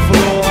on the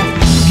floor.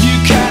 You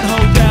can't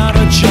hold down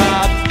a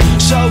job,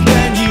 so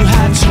then you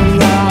had to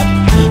rob.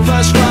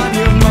 First from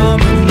your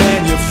mom and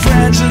then your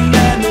friends and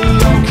then the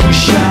local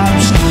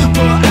shops.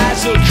 But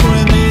as a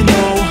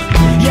criminal,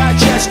 you're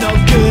just no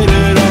good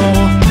at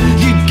all.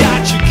 You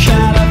got your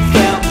collar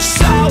felt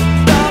so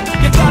dumb.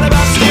 You thought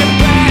about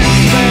skipping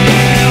and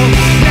fail.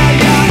 Now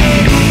you're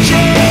in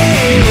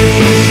jail.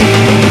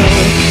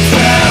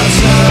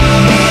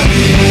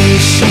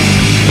 Feltonies,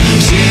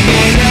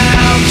 singing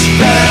out.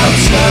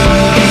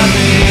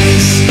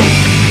 Feltonies,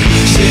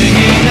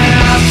 singing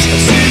out.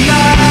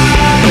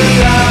 Tonight the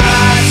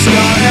lights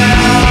gone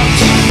out.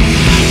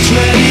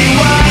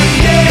 21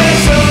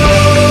 years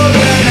old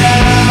and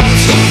out.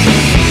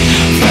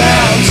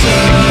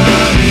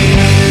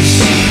 Feltonies,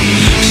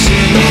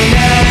 singing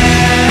out.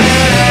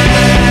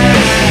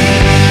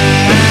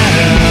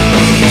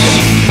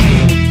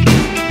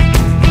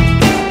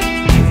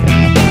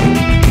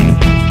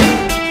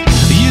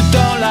 You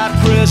don't like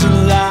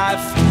prison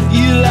life.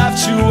 You love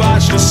to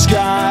watch the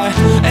sky,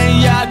 and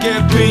you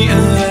get beaten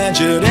and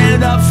you'd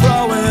end up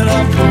throwing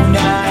up all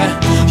night.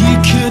 You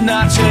could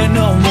not take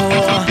no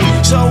more,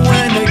 so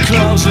when they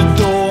close the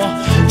door,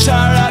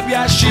 tear up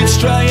your shit,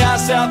 string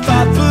yourself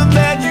up and